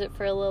they use it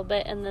for a little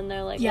bit and then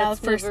they're like,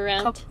 let's move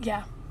around.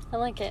 Yeah. I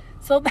like it.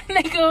 So then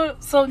they go...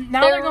 So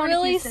now they're going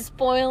really to Houston.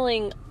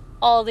 spoiling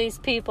all these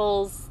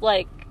people's,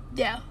 like...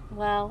 Yeah.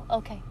 Wow.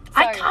 Okay.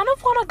 I Sorry. kind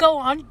of want to go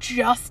on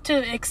just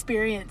to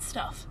experience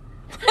stuff.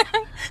 Obviously,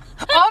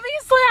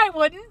 I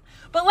wouldn't.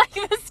 But, like,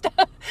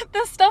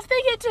 the stuff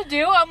they get to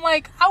do, I'm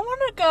like, I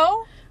want to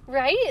go.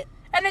 Right?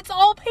 And it's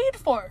all paid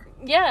for.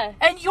 Yeah.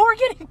 And you're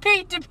getting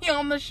paid to be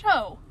on the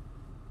show.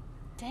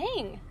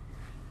 Dang.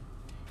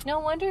 No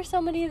wonder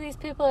so many of these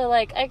people are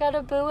like, I got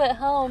a boo at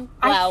home.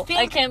 I Wow. think-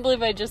 I can't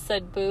believe I just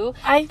said boo.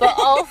 I But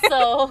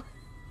also,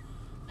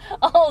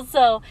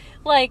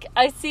 like,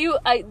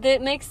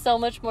 it makes so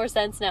much more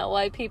sense now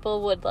why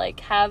people would,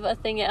 like, have a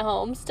thing at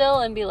home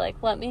still and be like,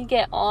 let me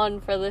get on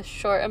for this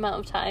short amount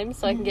of time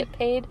so I can get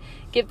paid,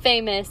 get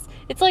famous.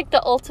 It's like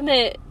the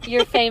ultimate,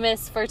 you're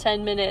famous for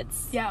 10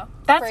 minutes. Yeah.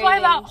 That's why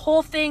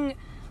craving.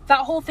 that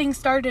whole thing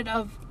started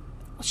of,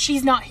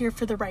 she's not here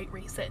for the right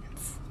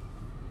reasons.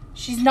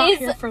 She's not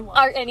here for love.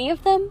 Are any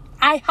of them?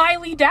 I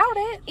highly doubt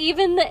it.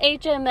 Even the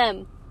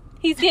HMM.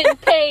 He's getting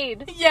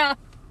paid. Yeah.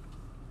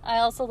 I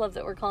also love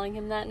that we're calling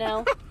him that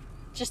now.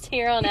 Just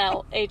here on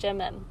out,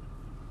 HMM.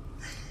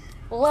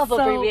 Love So,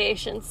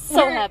 abbreviations.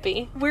 So we're-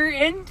 happy. We're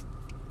in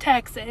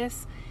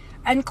Texas,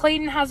 and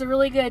Clayton has a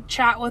really good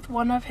chat with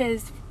one of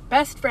his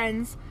best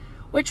friends,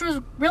 which was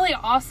really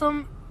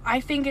awesome. I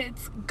think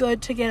it's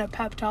good to get a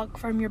pep talk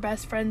from your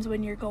best friends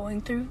when you're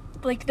going through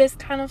like this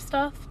kind of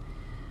stuff.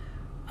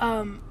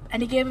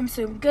 And he gave him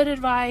some good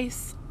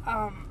advice.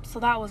 So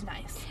that was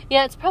nice.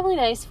 Yeah, it's probably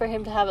nice for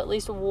him to have at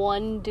least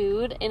one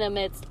dude in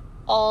amidst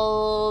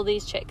all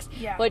these chicks.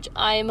 Yeah. Which,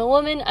 I am a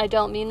woman, I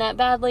don't mean that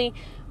badly,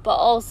 but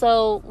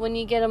also, when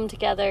you get them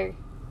together,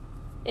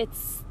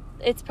 it's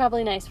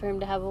probably nice for him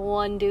to have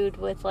one dude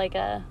with, like,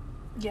 a,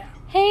 Yeah.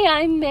 hey,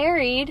 I'm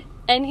married,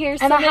 and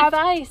here's And some I have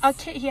advice. a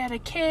kid. He had a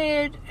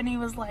kid, and he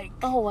was like,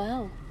 Oh,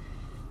 wow.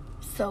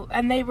 so.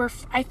 And they were.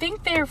 I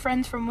think they were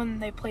friends from when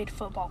they played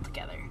football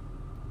together.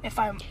 If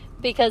I'm.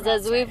 Because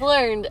as That's we've right.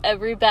 learned,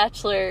 every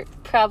bachelor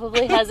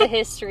probably has a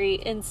history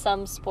in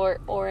some sport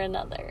or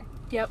another.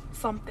 Yep,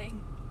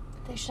 something.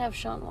 They should have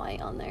Shaun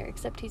White on there,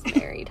 except he's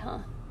married, huh?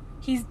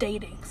 He's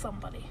dating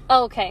somebody.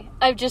 Oh, okay.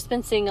 I've just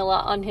been seeing a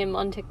lot on him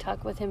on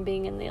TikTok with him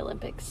being in the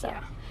Olympics, so.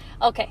 Yeah.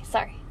 Okay,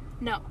 sorry.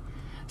 No.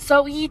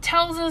 So he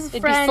tells his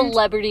It'd friend. be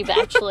Celebrity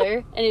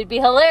Bachelor, and it'd be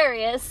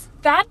hilarious.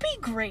 That'd be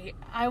great.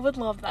 I would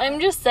love that. I'm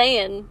just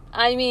saying.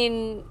 I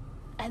mean,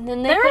 and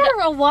then they There could...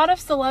 are a lot of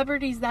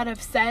celebrities that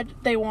have said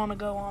they want to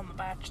go on The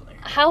Bachelor.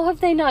 How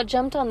have they not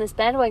jumped on this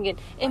bandwagon?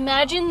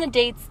 Imagine the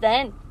dates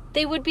then.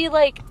 They would be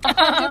like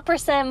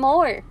 100%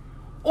 more.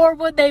 Or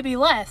would they be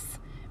less?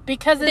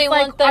 Because it's They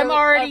like, want their I'm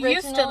already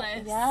used to original-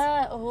 this.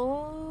 Yeah.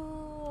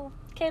 Oh.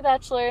 Okay,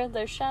 Bachelor.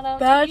 There's shout out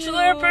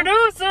Bachelor to you.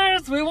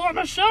 producers, we want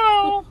a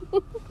show.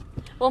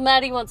 Well,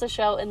 Maddie wants a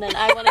show, and then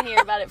I want to hear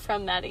about it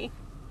from Maddie.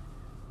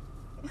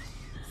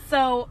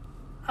 So,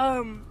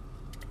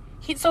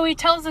 he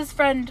tells his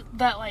friend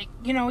that, like,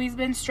 you know, he's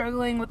been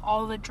struggling with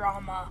all the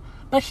drama,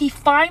 but he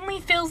finally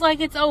feels like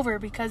it's over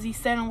because he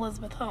sent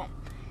Elizabeth home.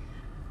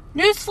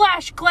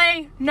 Newsflash,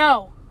 Clay,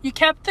 no. You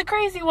kept the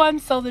crazy one,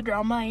 so the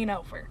drama ain't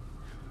over.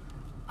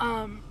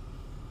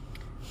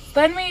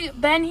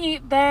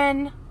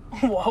 Then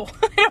whoa,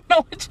 I don't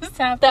know what just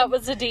happened. That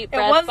was a deep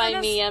breath wasn't by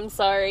a me. I'm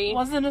sorry. It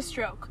wasn't a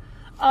stroke.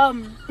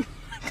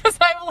 Because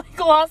I've, like,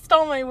 lost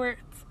all my words.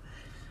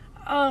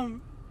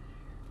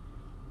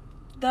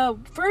 The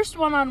first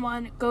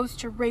one-on-one goes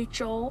to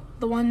Rachel,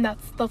 the one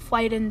that's the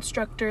flight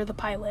instructor, the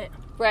pilot.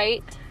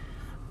 Right?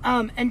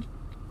 And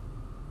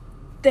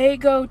they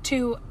go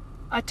to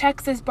a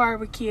Texas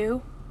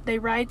barbecue. They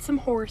ride some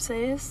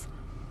horses.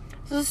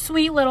 It's a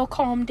sweet little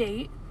calm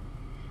date.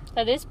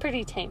 That is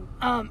pretty tame.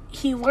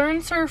 He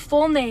learns her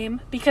full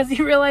name because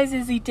he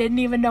realizes he didn't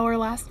even know her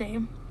last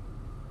name,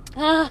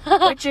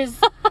 which is...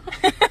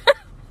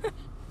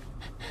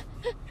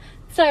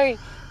 Sorry.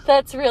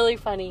 That's really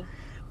funny.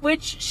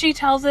 which she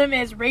tells him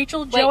is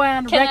Rachel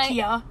Joanne can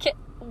Recchia.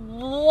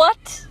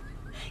 What?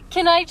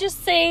 Can I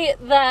just say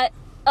that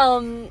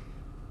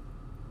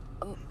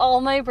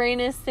all my brain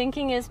is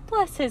thinking is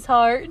bless his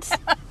heart.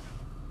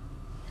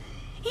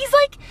 He's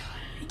like,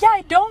 yeah,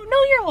 I don't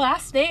know your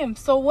last name,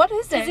 so what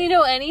is it? Does he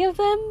know any of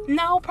them?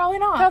 No, probably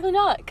not. Probably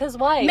not, because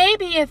why?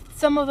 Maybe if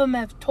some of them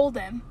have told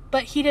him,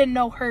 but he didn't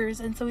know hers,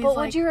 and so he's But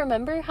like, would you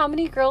remember? How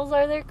many girls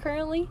are there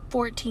currently?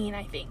 14,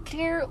 I think.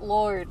 Dear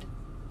Lord.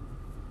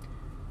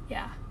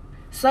 Yeah.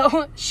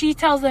 So she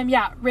tells him,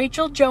 yeah,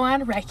 Rachel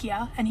Joanne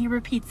Recchia, and he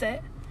repeats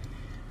it.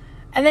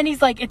 And then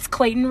he's like, it's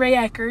Clayton Ray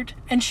Eckert,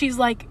 and she's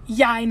like,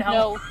 yeah, I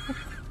know.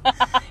 No.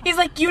 He's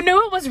like, you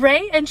knew it was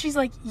Ray? And she's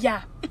like,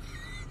 yeah.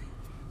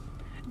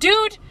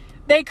 Dude,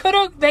 they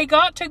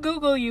got to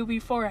Google you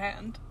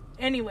beforehand.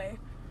 Anyway.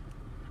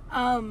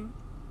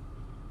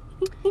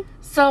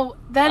 So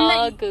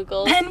then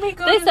Google. Then we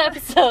go This to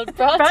episode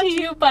brought to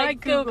you by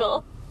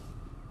Google.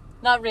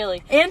 Not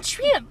really. and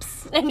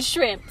shrimps. And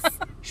shrimps.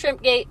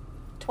 Shrimpgate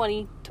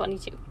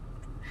 2022.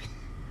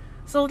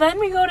 So then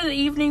we go to the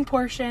evening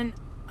portion,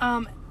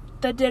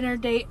 the dinner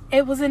date.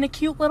 It was in a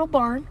cute little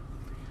barn.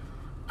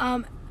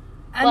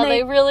 And Well,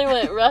 they really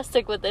went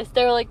rustic with this.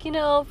 They were like,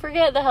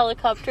 forget the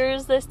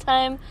helicopters this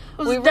time. it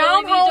was We really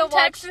down need to home watch.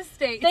 Texas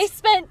State. They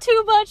spent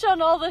too much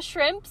on all the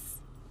shrimps.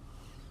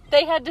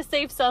 They had to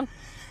save some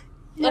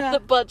Yeah. of the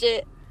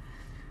budget.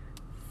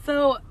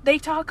 So they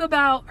talk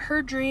about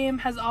her dream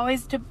has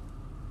always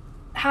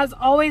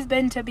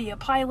been to be a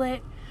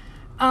pilot,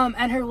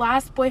 and her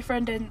last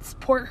boyfriend didn't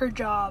support her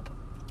job.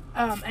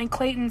 And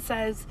Clayton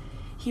says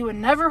he would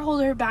never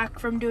hold her back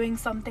from doing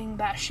something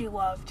that she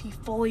loved. He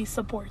fully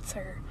supports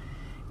her,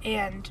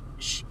 and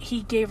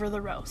he gave her the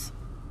rose.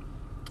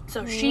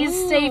 So she's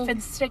safe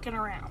and sticking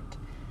around.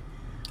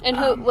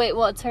 And wait,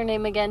 what's her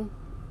name again?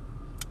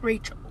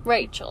 Rachel.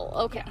 Rachel.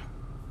 Okay.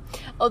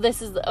 Oh,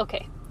 this is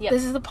okay. Yep.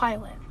 This is the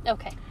pilot.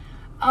 Okay.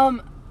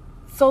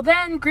 So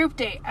then group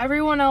date.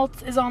 Everyone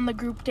else is on the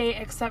group date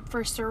except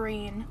for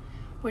Serene,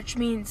 which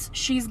means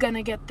she's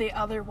gonna get the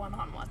other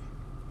one-on-one.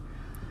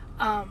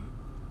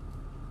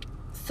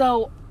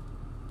 So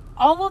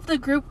all of the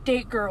group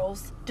date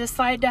girls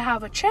decide to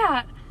have a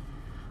chat,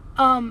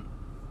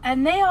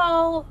 and they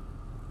all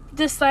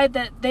decide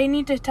that they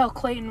need to tell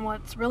Clayton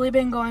what's really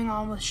been going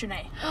on with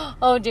Shanae.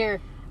 Oh dear.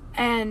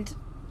 And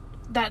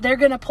that they're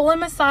going to pull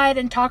him aside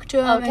and talk to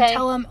him and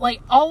tell him,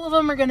 like, all of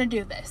them are going to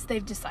do this.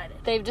 They've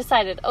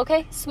decided.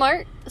 Okay,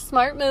 smart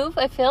move,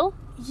 I feel.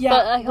 Yeah.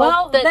 But I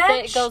hope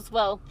that it goes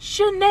well.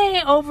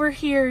 Shanae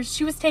overhears.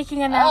 She was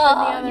taking a nap in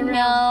the other room.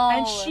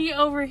 And she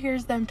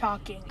overhears them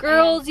talking.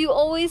 Girls, you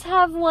always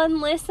have one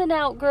listen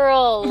out,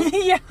 girls.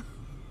 Yeah.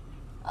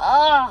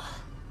 Ugh.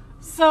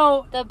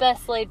 So. The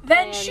best laid plans.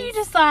 Then she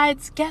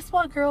decides, guess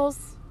what,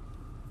 girls?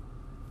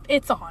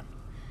 It's on.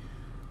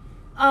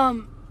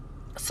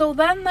 So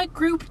then the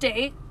group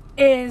date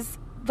is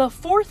the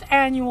 4th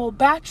annual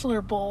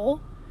Bachelor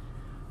Bowl.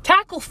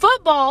 Tackle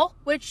football,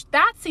 which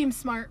that seems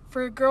smart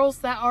for girls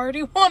that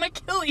already want to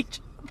kill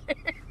each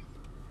other.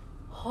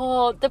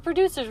 Oh, the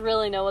producers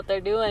really know what they're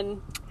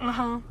doing.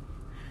 Uh-huh.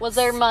 Was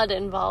there mud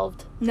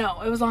involved?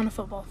 No, it was on a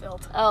football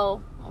field.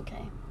 Oh,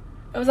 okay.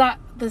 It was at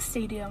the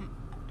stadium.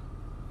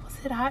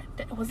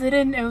 It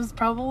was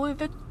probably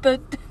the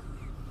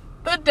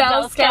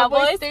Dallas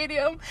Cowboys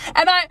Stadium.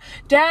 And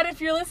Dad,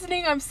 if you're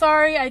listening, I'm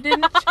sorry. I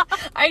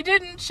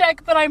didn't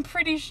check, but I'm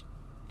pretty sure.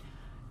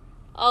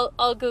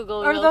 I'll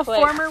Google real quick.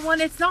 Or the former one.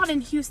 It's not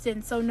in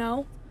Houston, so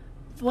no.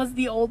 It was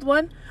the old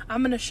one.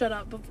 I'm going to shut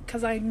up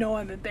because I know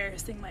I'm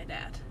embarrassing my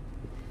dad.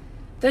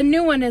 The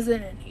new one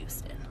isn't in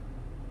Houston.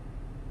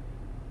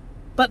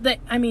 But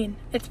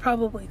it's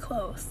probably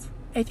close.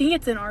 I think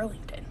it's in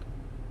Arlington.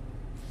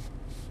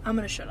 I'm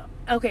going to shut up.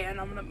 Okay,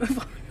 and I'm going to move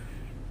on.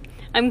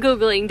 I'm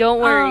Googling. Don't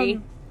worry.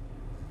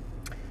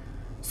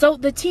 So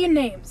the team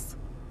names.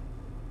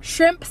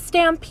 Shrimp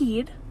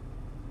Stampede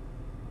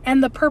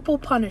and the Purple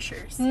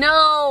Punishers.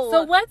 No!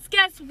 So let's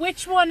guess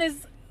which one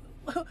is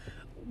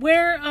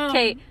where,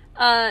 Okay,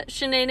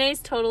 Shanae's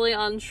totally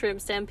on Shrimp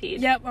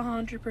Stampede. Yep,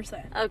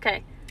 100%.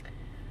 Okay.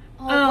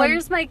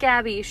 Where's my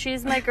Gabby?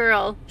 She's my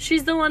girl.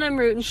 She's the one I'm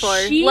rooting for.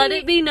 Let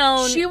it be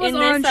known she was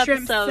in on this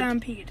Shrimp episode.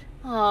 Stampede.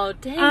 Oh,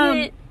 dang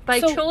it. By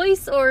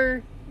choice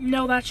or?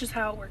 No, that's just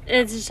how it worked out.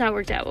 It's just how it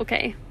worked out,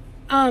 okay.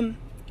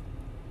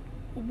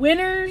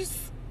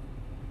 Winners...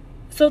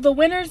 So the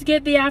winners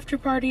get the after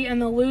party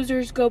and the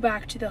losers go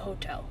back to the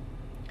hotel.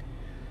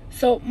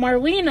 So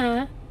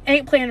Marlena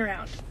ain't playing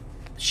around.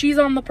 She's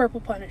on the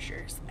Purple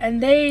Punishers.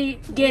 And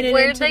they get it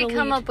Where'd they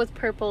come up with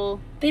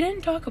purple? They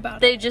didn't talk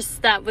about it.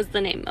 That was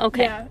the name.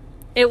 Okay. Yeah.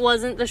 It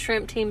wasn't the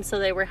shrimp team, so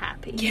they were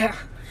happy. Yeah.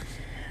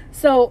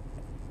 So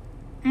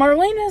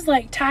Marlena's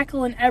like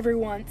tackling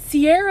everyone.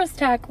 Sierra's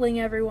tackling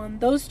everyone.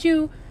 Those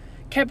two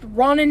kept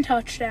running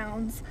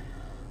touchdowns.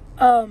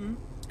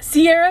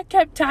 Sierra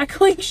kept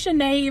tackling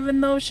Shanae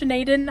even though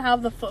Shanae didn't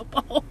have the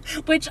football,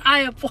 which I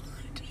applaud.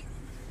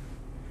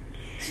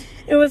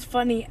 It was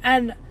funny.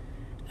 And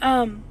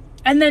then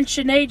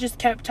Shanae just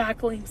kept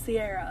tackling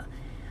Sierra.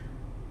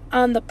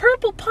 The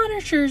Purple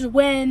Punishers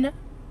win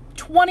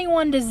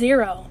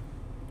 21-0.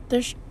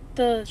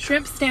 The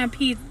Shrimp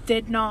Stampede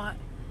did not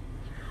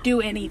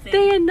do anything.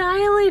 They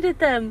annihilated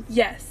them.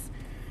 Yes.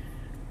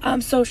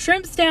 So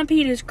Shrimp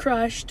Stampede is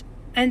crushed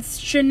and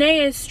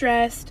Shanae is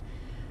stressed.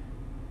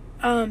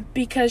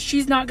 Because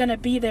she's not going to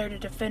be there to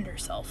defend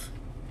herself.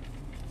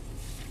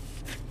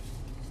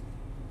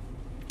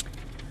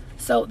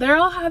 So they're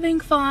all having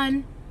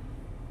fun.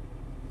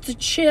 To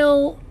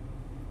chill.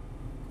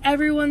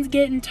 Everyone's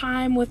getting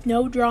time with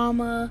no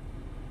drama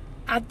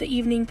at the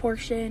evening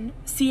portion.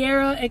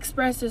 Sierra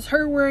expresses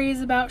her worries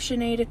about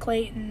Shanae to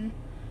Clayton.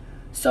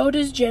 So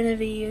does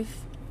Genevieve.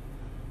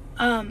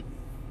 And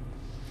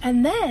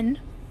then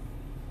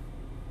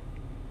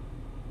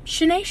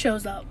Shanae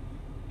shows up.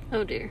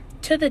 Oh dear.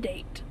 To the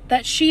date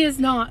that she is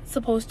not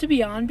supposed to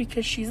be on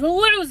because she's a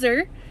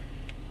loser.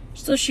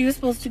 So she was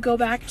supposed to go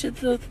back to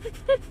the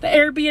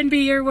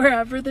Airbnb or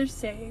wherever they're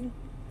staying.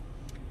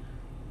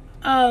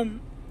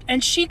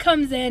 And she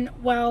comes in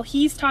while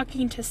he's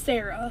talking to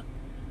Sarah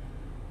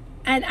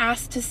and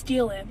asks to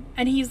steal him.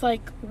 And he's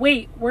like,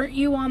 wait, weren't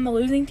you on the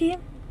losing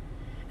team?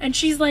 And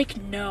she's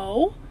like,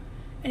 no.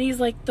 And he's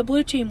like, the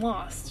blue team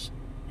lost.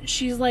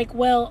 She's like,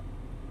 well,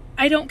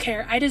 I don't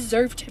care. I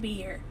deserve to be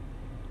here.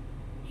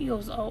 He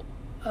goes, oh,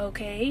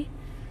 okay.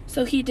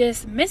 So he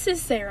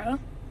dismisses Sarah.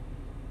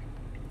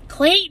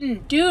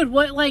 Clayton, dude,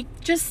 what,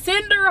 just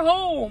send her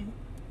home.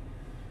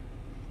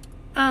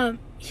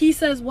 He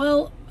says,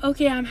 well,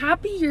 okay, I'm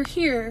happy you're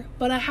here,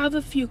 but I have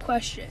a few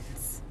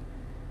questions.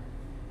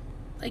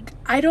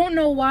 I don't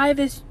know why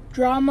this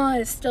drama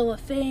is still a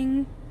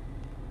thing.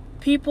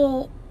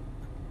 People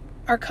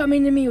are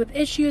coming to me with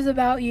issues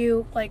about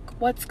you.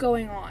 What's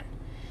going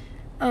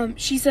on?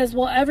 She says,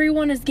 well,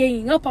 everyone is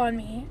ganging up on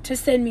me to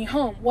send me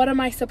home. What am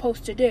I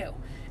supposed to do?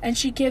 And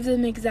she gives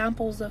them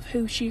examples of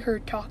who she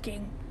heard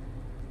talking.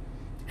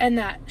 And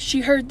that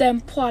she heard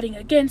them plotting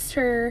against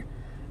her.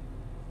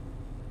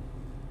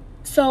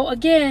 So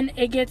again,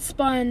 it gets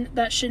spun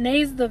that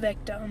Shanae's the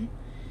victim.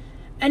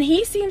 And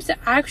he seems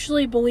to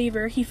actually believe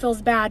her. He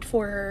feels bad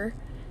for her.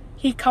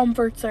 He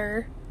comforts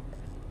her.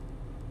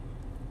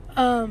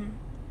 And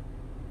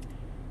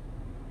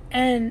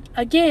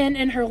again,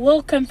 in her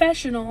little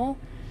confessional,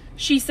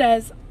 she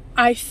says,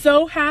 I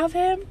so have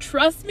him.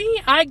 Trust me,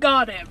 I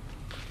got him.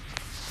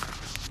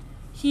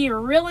 He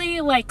really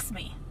likes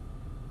me.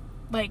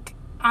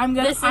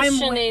 This is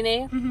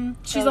Shanae.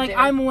 She's Oh, like, dear.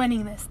 I'm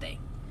winning this thing.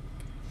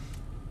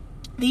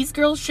 These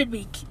girls should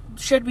be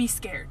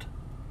scared.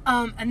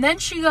 And then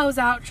she goes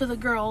out to the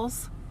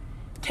girls,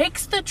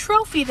 takes the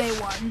trophy they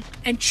won,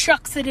 and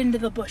chucks it into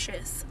the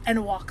bushes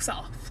and walks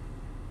off.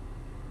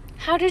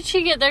 How did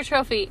she get their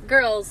trophy?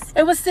 Girls.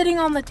 It was sitting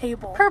on the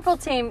table. Purple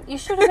team, you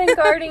should have been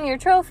guarding your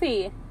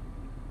trophy.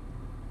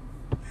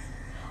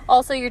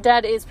 Also, your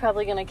dad is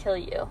probably going to kill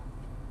you.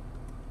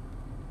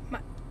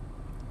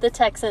 The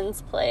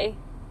Texans play.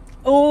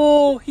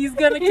 Oh, he's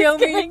gonna kill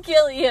He's me. gonna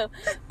kill you.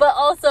 But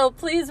also,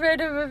 please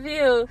rate a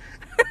review,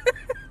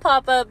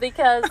 Papa,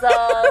 because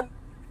that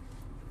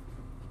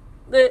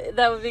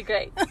would be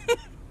great.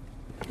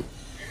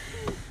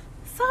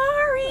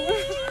 Sorry.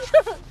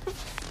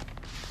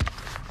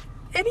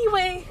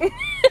 Anyway,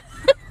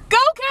 go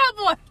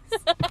Cowboys.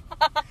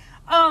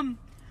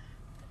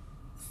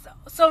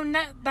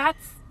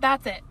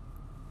 That's it.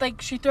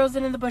 Like, she throws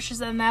it in the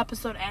bushes and the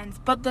episode ends.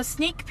 But the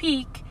sneak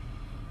peek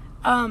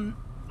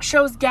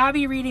shows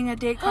Gabby reading a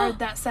date card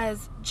that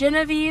says,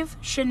 Genevieve,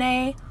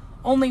 Shanae,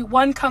 only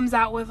one comes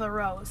out with a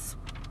rose.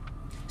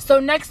 So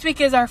next week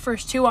is our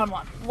first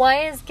 2-on-1.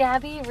 Why is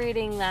Gabby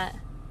reading that?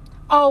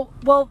 Oh,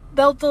 well,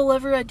 they'll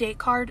deliver a date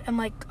card and,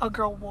 like, a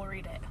girl will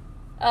read it.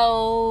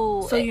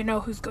 Oh. So you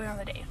know who's going on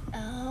the date.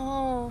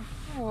 Oh,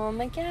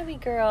 my Gabby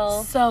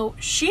girl. So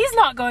she's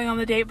not going on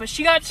the date, but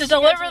she got to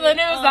deliver the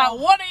news that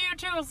one of you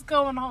two is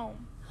going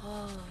home.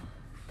 Oh,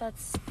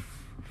 that's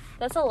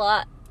a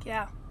lot.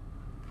 Yeah.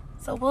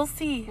 So we'll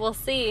see. We'll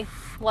see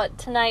what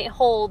tonight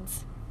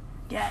holds.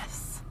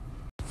 Yes.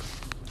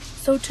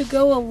 So to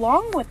go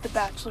along with the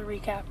Bachelor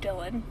recap,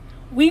 Dylan,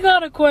 we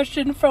got a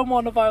question from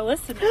one of our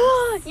listeners.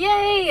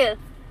 Yay!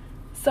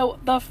 So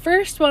the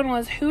first one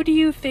was, who do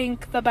you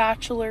think the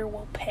Bachelor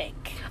will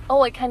pick?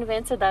 Oh, I kind of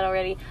answered that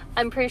already.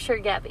 I'm pretty sure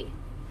Gabby.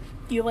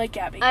 You like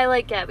Gabby? I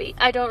like Gabby.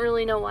 I don't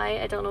really know why.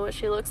 I don't know what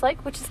she looks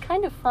like, which is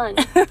kind of fun.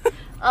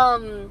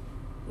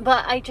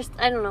 But I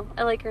don't know.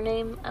 I like her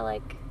name.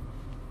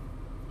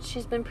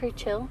 She's been pretty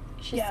chill.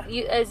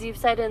 As you've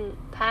said in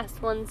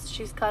past ones,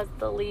 she's caused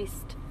the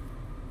least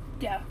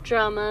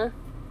drama.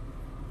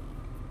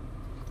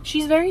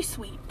 She's very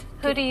sweet.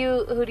 Who do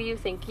you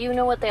think? You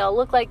know what they all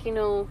look like, you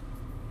know.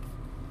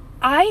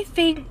 I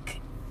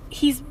think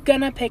he's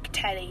gonna pick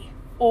Teddy.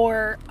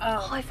 Or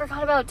I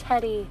forgot about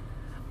Teddy.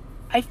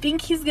 I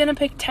think he's gonna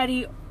pick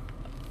Teddy,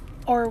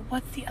 or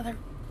what's the other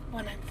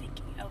one I'm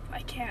thinking of?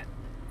 I can't.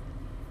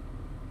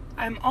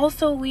 I'm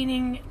also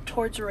leaning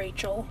towards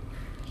Rachel.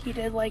 He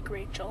did like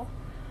Rachel.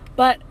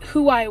 But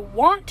who I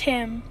want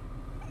him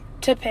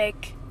to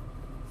pick,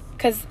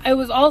 because I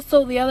was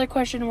also, the other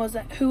question was,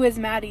 who is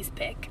Maddie's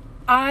pick?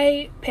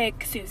 I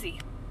pick Susie.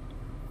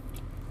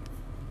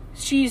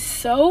 She's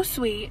so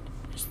sweet.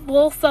 Just a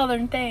little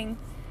southern thing.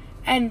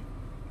 And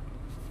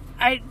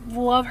I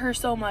love her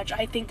so much.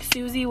 I think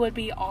Susie would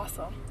be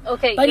awesome.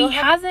 Okay, but he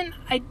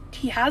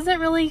hasn't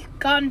really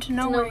gotten to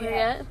know her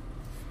yet.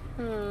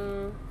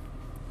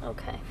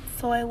 Okay.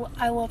 So I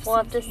love Susie. We'll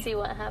have to see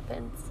what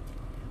happens.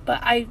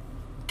 But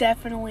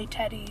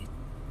Teddy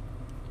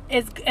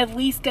is at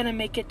least gonna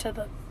make it to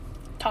the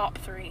top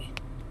 3.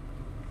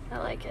 I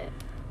like it.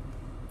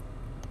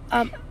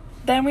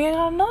 Then we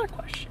got another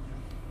question.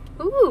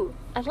 Ooh,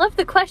 I love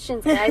the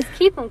questions, guys.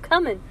 Keep them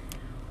coming.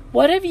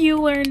 What have you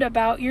learned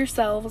about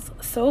yourselves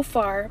so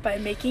far by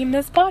making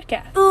this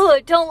podcast? Ooh,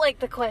 I don't like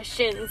the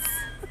questions.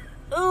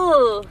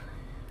 Ooh.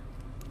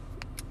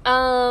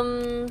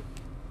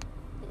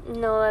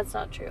 No, that's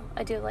not true.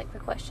 I do like the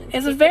questions.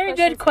 It's a very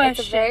good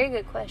question. It's a very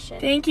good question.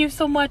 Thank you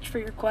so much for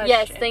your question.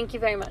 Yes, thank you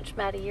very much,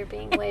 Maddie. You're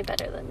being way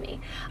better than me.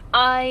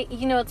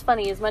 It's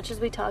funny, as much as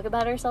we talk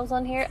about ourselves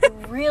on here, I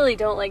really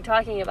don't like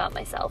talking about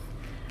myself.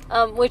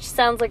 Which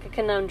sounds like a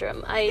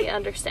conundrum. I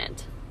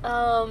understand.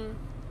 I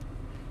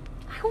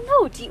don't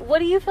know. What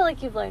do you feel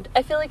like you've learned?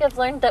 I feel like I've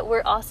learned that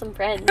we're awesome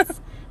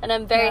friends. And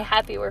I'm very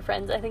happy we're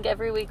friends. I think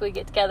every week we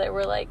get together,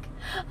 we're like,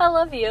 I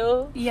love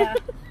you. Yeah.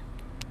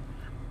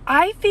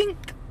 I think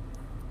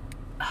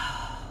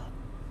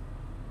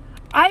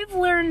I've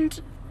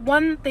learned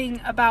one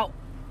thing about,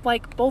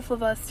 like, both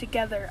of us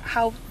together,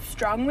 how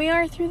strong we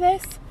are through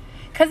this.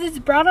 Because it's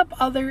brought up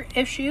other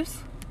issues,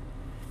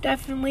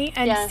 definitely.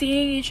 And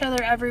seeing each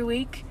other every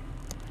week,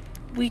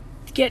 we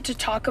get to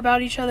talk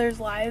about each other's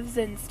lives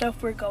and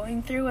stuff we're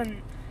going through.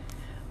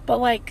 But,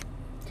 like,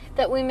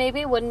 that we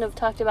maybe wouldn't have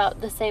talked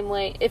about the same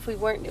way if we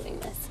weren't doing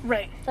this.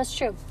 Right. That's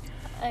true.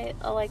 I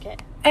like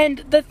it. And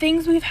the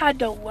things we've had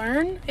to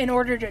learn in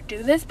order to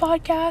do this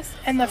podcast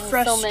and the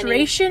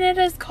frustration it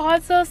has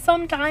caused us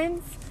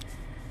sometimes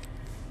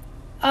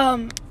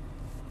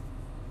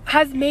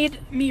has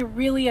made me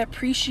really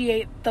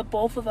appreciate the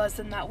both of us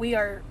and that we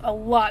are a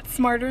lot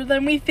smarter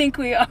than we think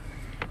we are.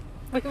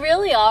 We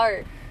really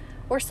are.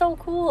 We're so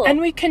cool.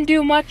 And we can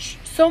do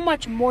so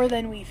much more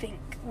than we think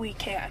we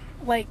can.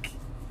 Like,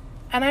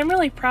 and I'm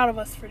really proud of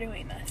us for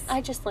doing this.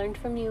 I just learned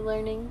from you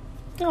learning.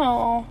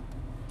 Oh,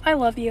 I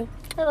love you.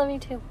 I love you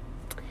too.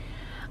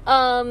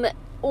 Oh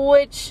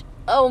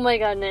my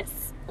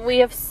goodness. We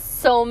have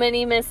so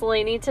many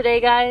miscellany today,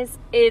 guys.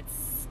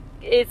 It's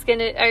it's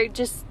gonna, or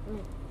just,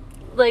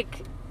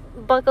 like,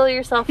 buckle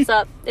yourselves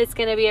up. It's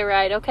gonna be a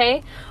ride,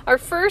 okay? Our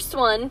first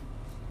one,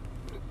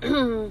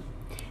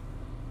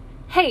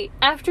 hey,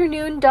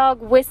 afternoon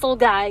dog whistle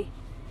guy.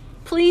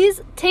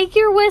 Please take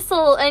your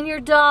whistle and your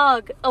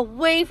dog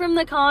away from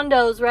the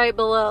condos right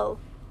below.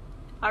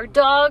 Our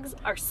dogs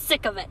are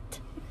sick of it.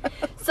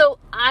 So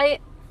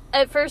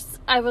at first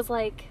I was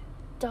like,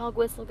 dog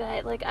whistle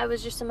guy. Like, I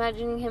was just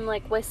imagining him,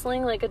 like,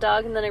 whistling like a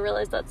dog, and then I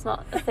realized that's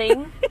not a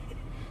thing.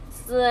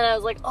 So then I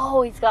was like,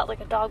 oh, he's got, like,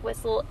 a dog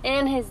whistle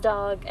and his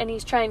dog, and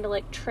he's trying to,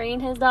 like,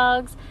 train his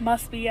dogs.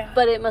 Must be, yeah.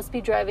 But it must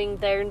be driving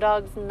their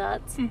dogs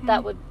nuts. Mm-hmm.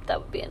 That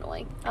would be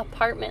annoying.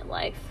 Apartment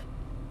life.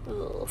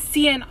 Ugh.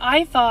 See, and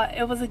I thought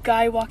it was a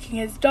guy walking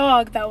his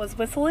dog that was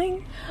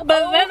whistling.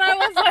 But then I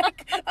was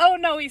like, oh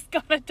no, he's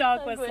got a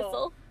dog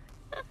whistle.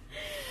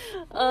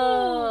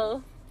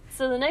 Oh.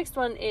 So the next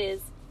one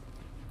is,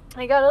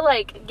 I gotta,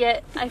 like,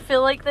 I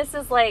feel like this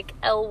is, like,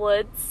 Elle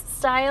Woods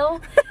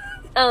style.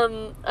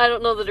 I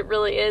don't know that it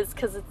really is,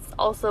 because it's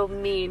also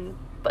mean,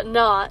 but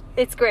not.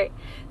 It's great.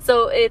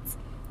 So it's,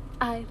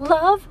 I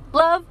love,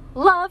 love,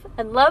 love,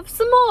 and love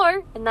some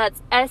more. And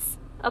that's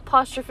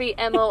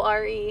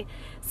S''MORE.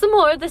 Some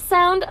more, the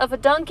sound of a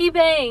donkey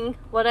baying.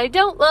 What I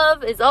don't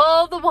love is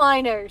all the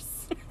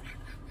whiners.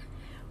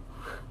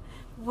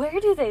 Where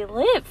do they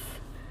live?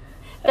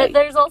 That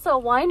there's also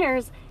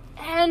whiners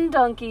and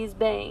donkeys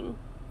baying.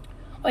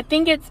 I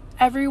think it's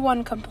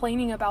everyone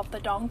complaining about the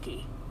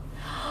donkey.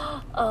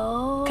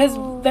 Oh.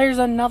 Because there's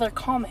another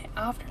comment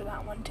after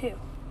that one, too.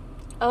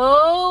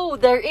 Oh,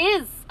 there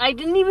is. I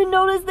didn't even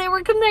notice they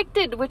were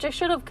connected, which I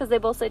should have, because they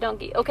both say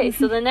donkey. Okay,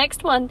 so the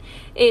next one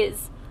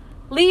is,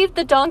 leave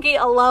the donkey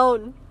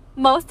alone.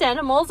 Most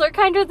animals are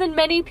kinder than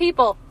many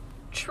people.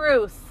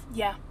 Truth.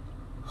 Yeah.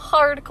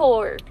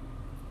 Hardcore.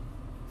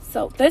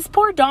 So this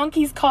poor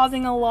donkey's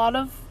causing a lot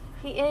of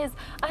He is.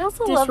 I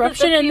also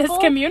disruption love that in this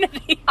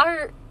community.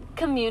 are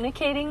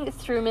communicating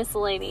through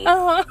miscellany.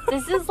 Uh-huh.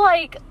 This is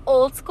like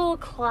old school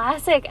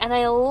classic, and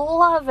I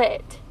love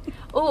it.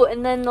 Oh,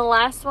 and then the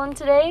last one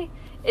today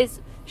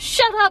is,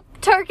 shut up,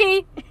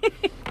 turkey!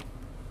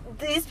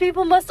 These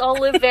people must all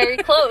live very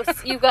close.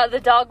 You've got the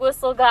dog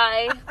whistle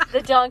guy,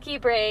 the donkey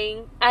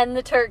braying, and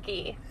the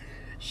turkey.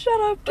 Shut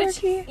up,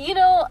 turkey. Which, you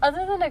know,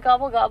 other than a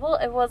gobble gobble,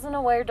 I wasn't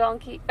aware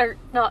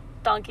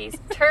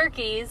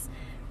turkeys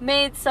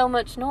made so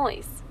much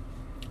noise.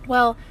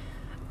 Well,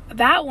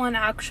 that one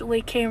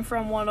actually came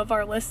from one of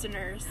our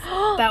listeners.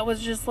 That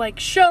was just like,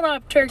 shut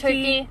up,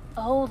 turkey.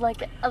 Oh,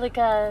 like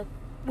a...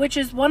 Which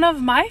is one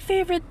of my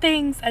favorite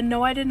things. And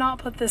no, I did not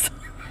put this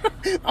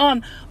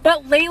on.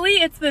 But lately,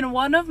 it's been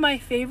one of my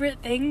favorite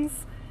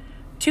things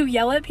to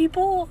yell at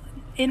people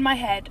in my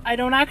head. I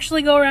don't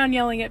actually go around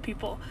yelling at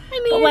people.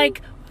 I mean... But,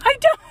 like, I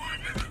don't.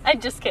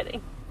 I'm just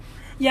kidding.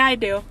 Yeah, I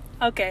do.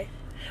 Okay.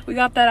 We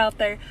got that out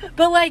there.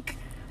 But, like,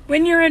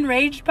 when you're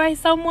enraged by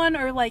someone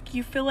or, like,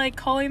 you feel like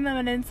calling them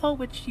an insult,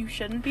 which you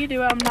shouldn't be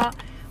doing, I'm not.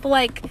 But,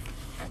 like,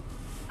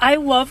 I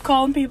love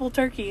calling people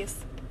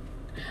turkeys.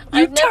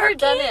 I've never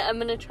done it. I'm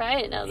going to try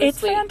it now this week.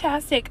 It's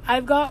fantastic.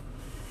 I've got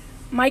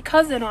my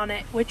cousin on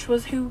it, which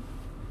was who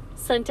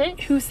sent it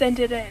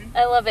in.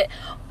 I love it.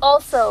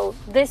 Also,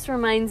 this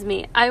reminds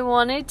me, I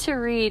wanted to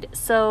read,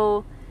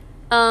 so,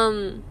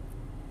 I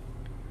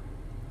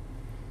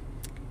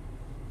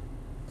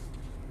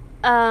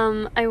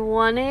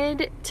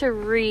wanted to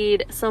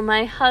read, so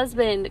my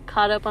husband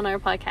caught up on our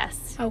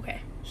podcasts.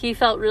 Okay. He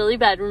felt really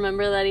bad,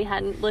 remember that he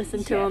hadn't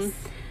listened to him.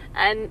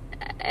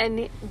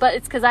 But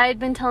it's because I had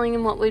been telling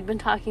him what we'd been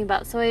talking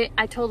about. So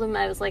I told him,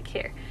 I was like,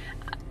 here,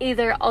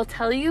 either I'll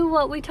tell you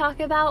what we talk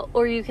about,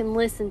 or you can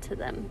listen to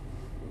them.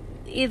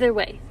 Either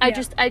way.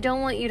 Yeah. I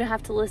don't want you to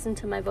have to listen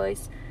to my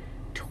voice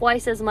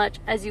twice as much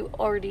as you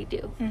already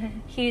do. Mm-hmm.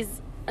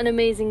 He's an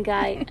amazing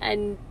guy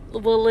and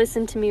will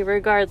listen to me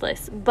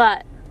regardless.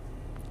 But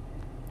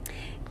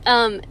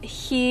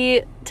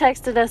he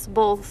texted us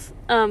both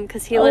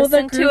because he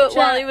listened to it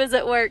while he was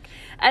at work,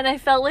 and I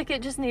felt like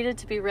it just needed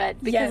to be read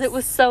because it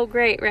was so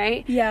great,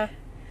 right? Yeah.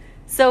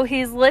 So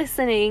he's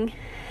listening,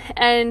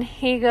 and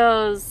he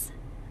goes,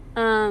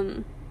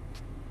 oh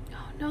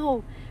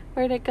no,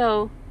 where'd it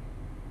go?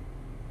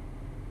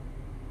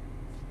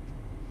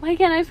 Why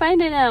can't I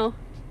find it now?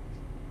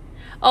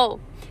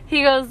 Oh,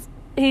 he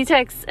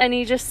texts, and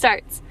he just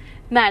starts,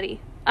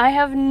 Maddie, I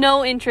have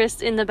no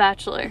interest in The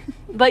Bachelor,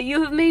 but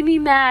you have made me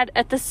mad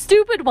at the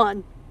stupid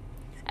one.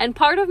 And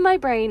part of my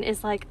brain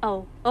is like,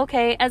 oh,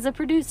 okay, as a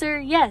producer,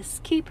 yes,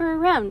 keep her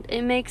around.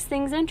 It makes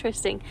things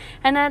interesting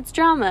and adds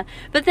drama.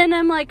 But then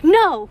I'm like,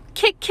 no,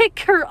 kick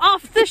her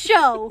off the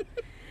show.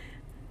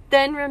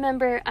 Then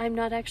remember, I'm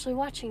not actually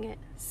watching it,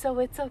 so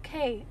it's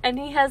okay. And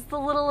he has the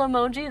little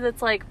emoji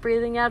that's like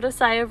breathing out a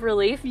sigh of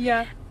relief.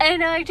 Yeah.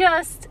 And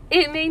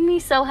it made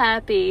me so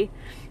happy.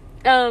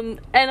 And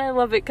I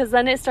love it because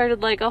then it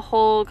started like a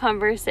whole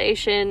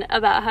conversation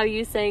about how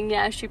you saying,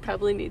 yeah, she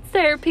probably needs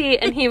therapy,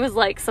 and he was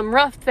like, some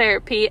rough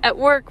therapy. At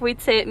work, we'd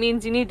say it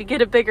means you need to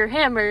get a bigger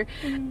hammer.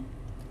 Mm-hmm.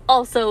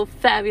 Also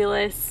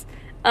fabulous.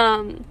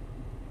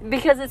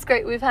 because it's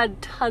great. We've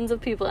had tons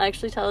of people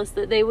actually tell us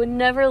that they would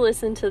never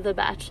listen to The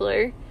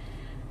Bachelor.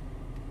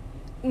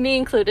 Me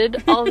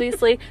included,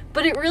 obviously.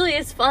 But it really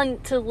is fun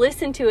to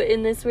listen to it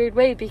in this weird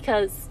way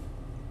because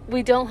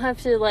we don't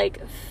have to, like,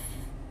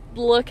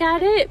 look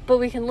at it, but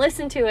we can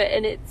listen to it,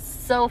 and it's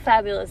so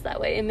fabulous that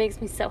way. It makes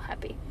me so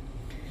happy.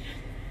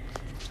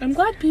 I'm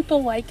glad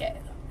people like it.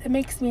 It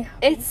makes me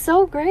happy. It's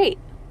so great.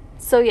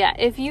 So, yeah,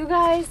 if you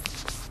guys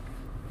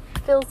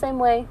feel the same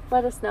way,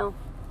 let us know.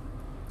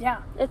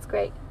 Yeah. It's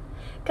great.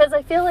 Because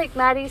I feel like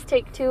Maddie's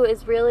Take Two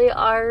is really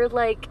our,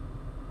 like,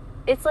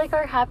 it's like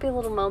our happy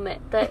little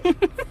moment that,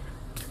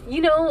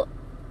 you know,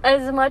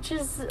 as much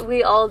as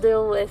we all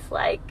deal with,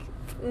 like,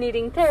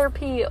 needing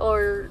therapy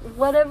or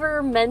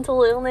whatever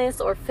mental illness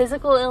or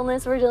physical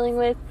illness we're dealing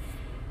with,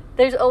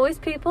 there's always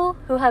people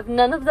who have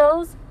none of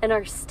those and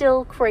are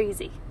still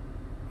crazy.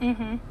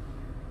 Mm-hmm.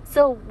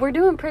 So we're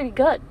doing pretty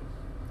good.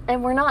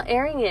 And we're not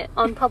airing it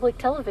on public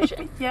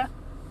television. Yeah.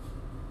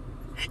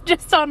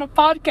 Just on a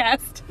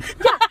podcast.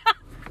 Yeah.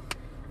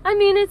 I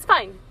mean, it's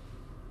fine.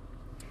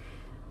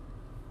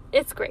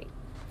 It's great.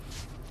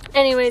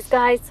 Anyways,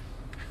 guys,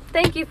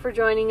 thank you for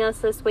joining us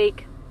this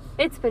week.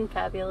 It's been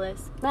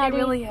fabulous. Maddie, It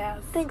really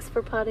has. thanks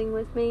for potting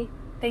with me.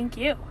 Thank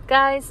you.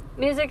 Guys,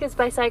 music is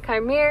by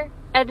Saikar Mir.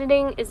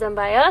 Editing is done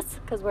by us,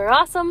 because we're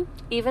awesome,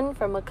 even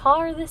from a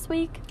car this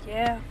week.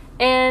 Yeah.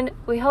 And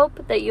we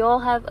hope that you all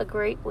have a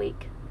great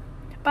week.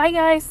 Bye,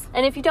 guys.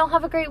 And if you don't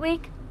have a great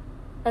week,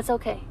 that's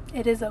okay.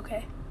 It is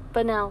okay.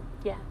 But now,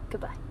 yeah,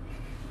 goodbye.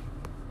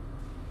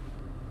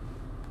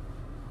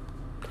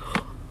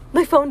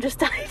 My phone just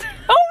died.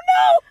 Oh,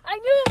 no! I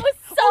knew it was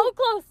so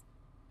close.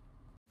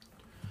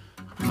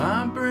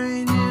 My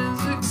brain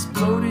is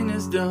exploding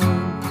as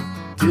done.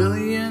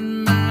 Dilly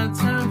and Mads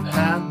have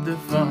had their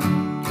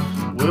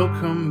fun. We'll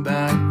come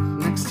back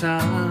next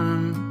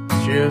time,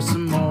 share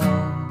some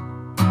more.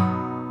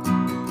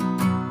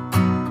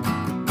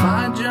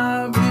 My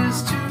job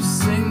is to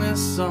sing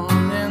this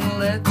song and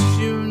let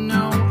you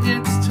know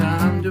it's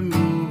time to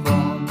move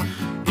on.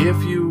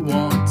 If you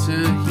want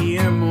to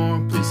hear more,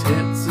 please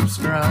hit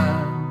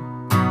subscribe.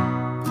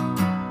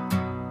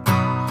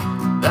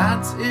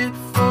 That's it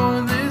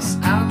for this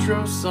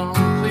outro song.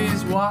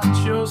 Please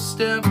watch your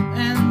step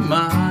and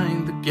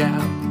mind the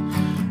gap.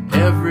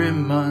 Every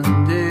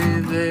Monday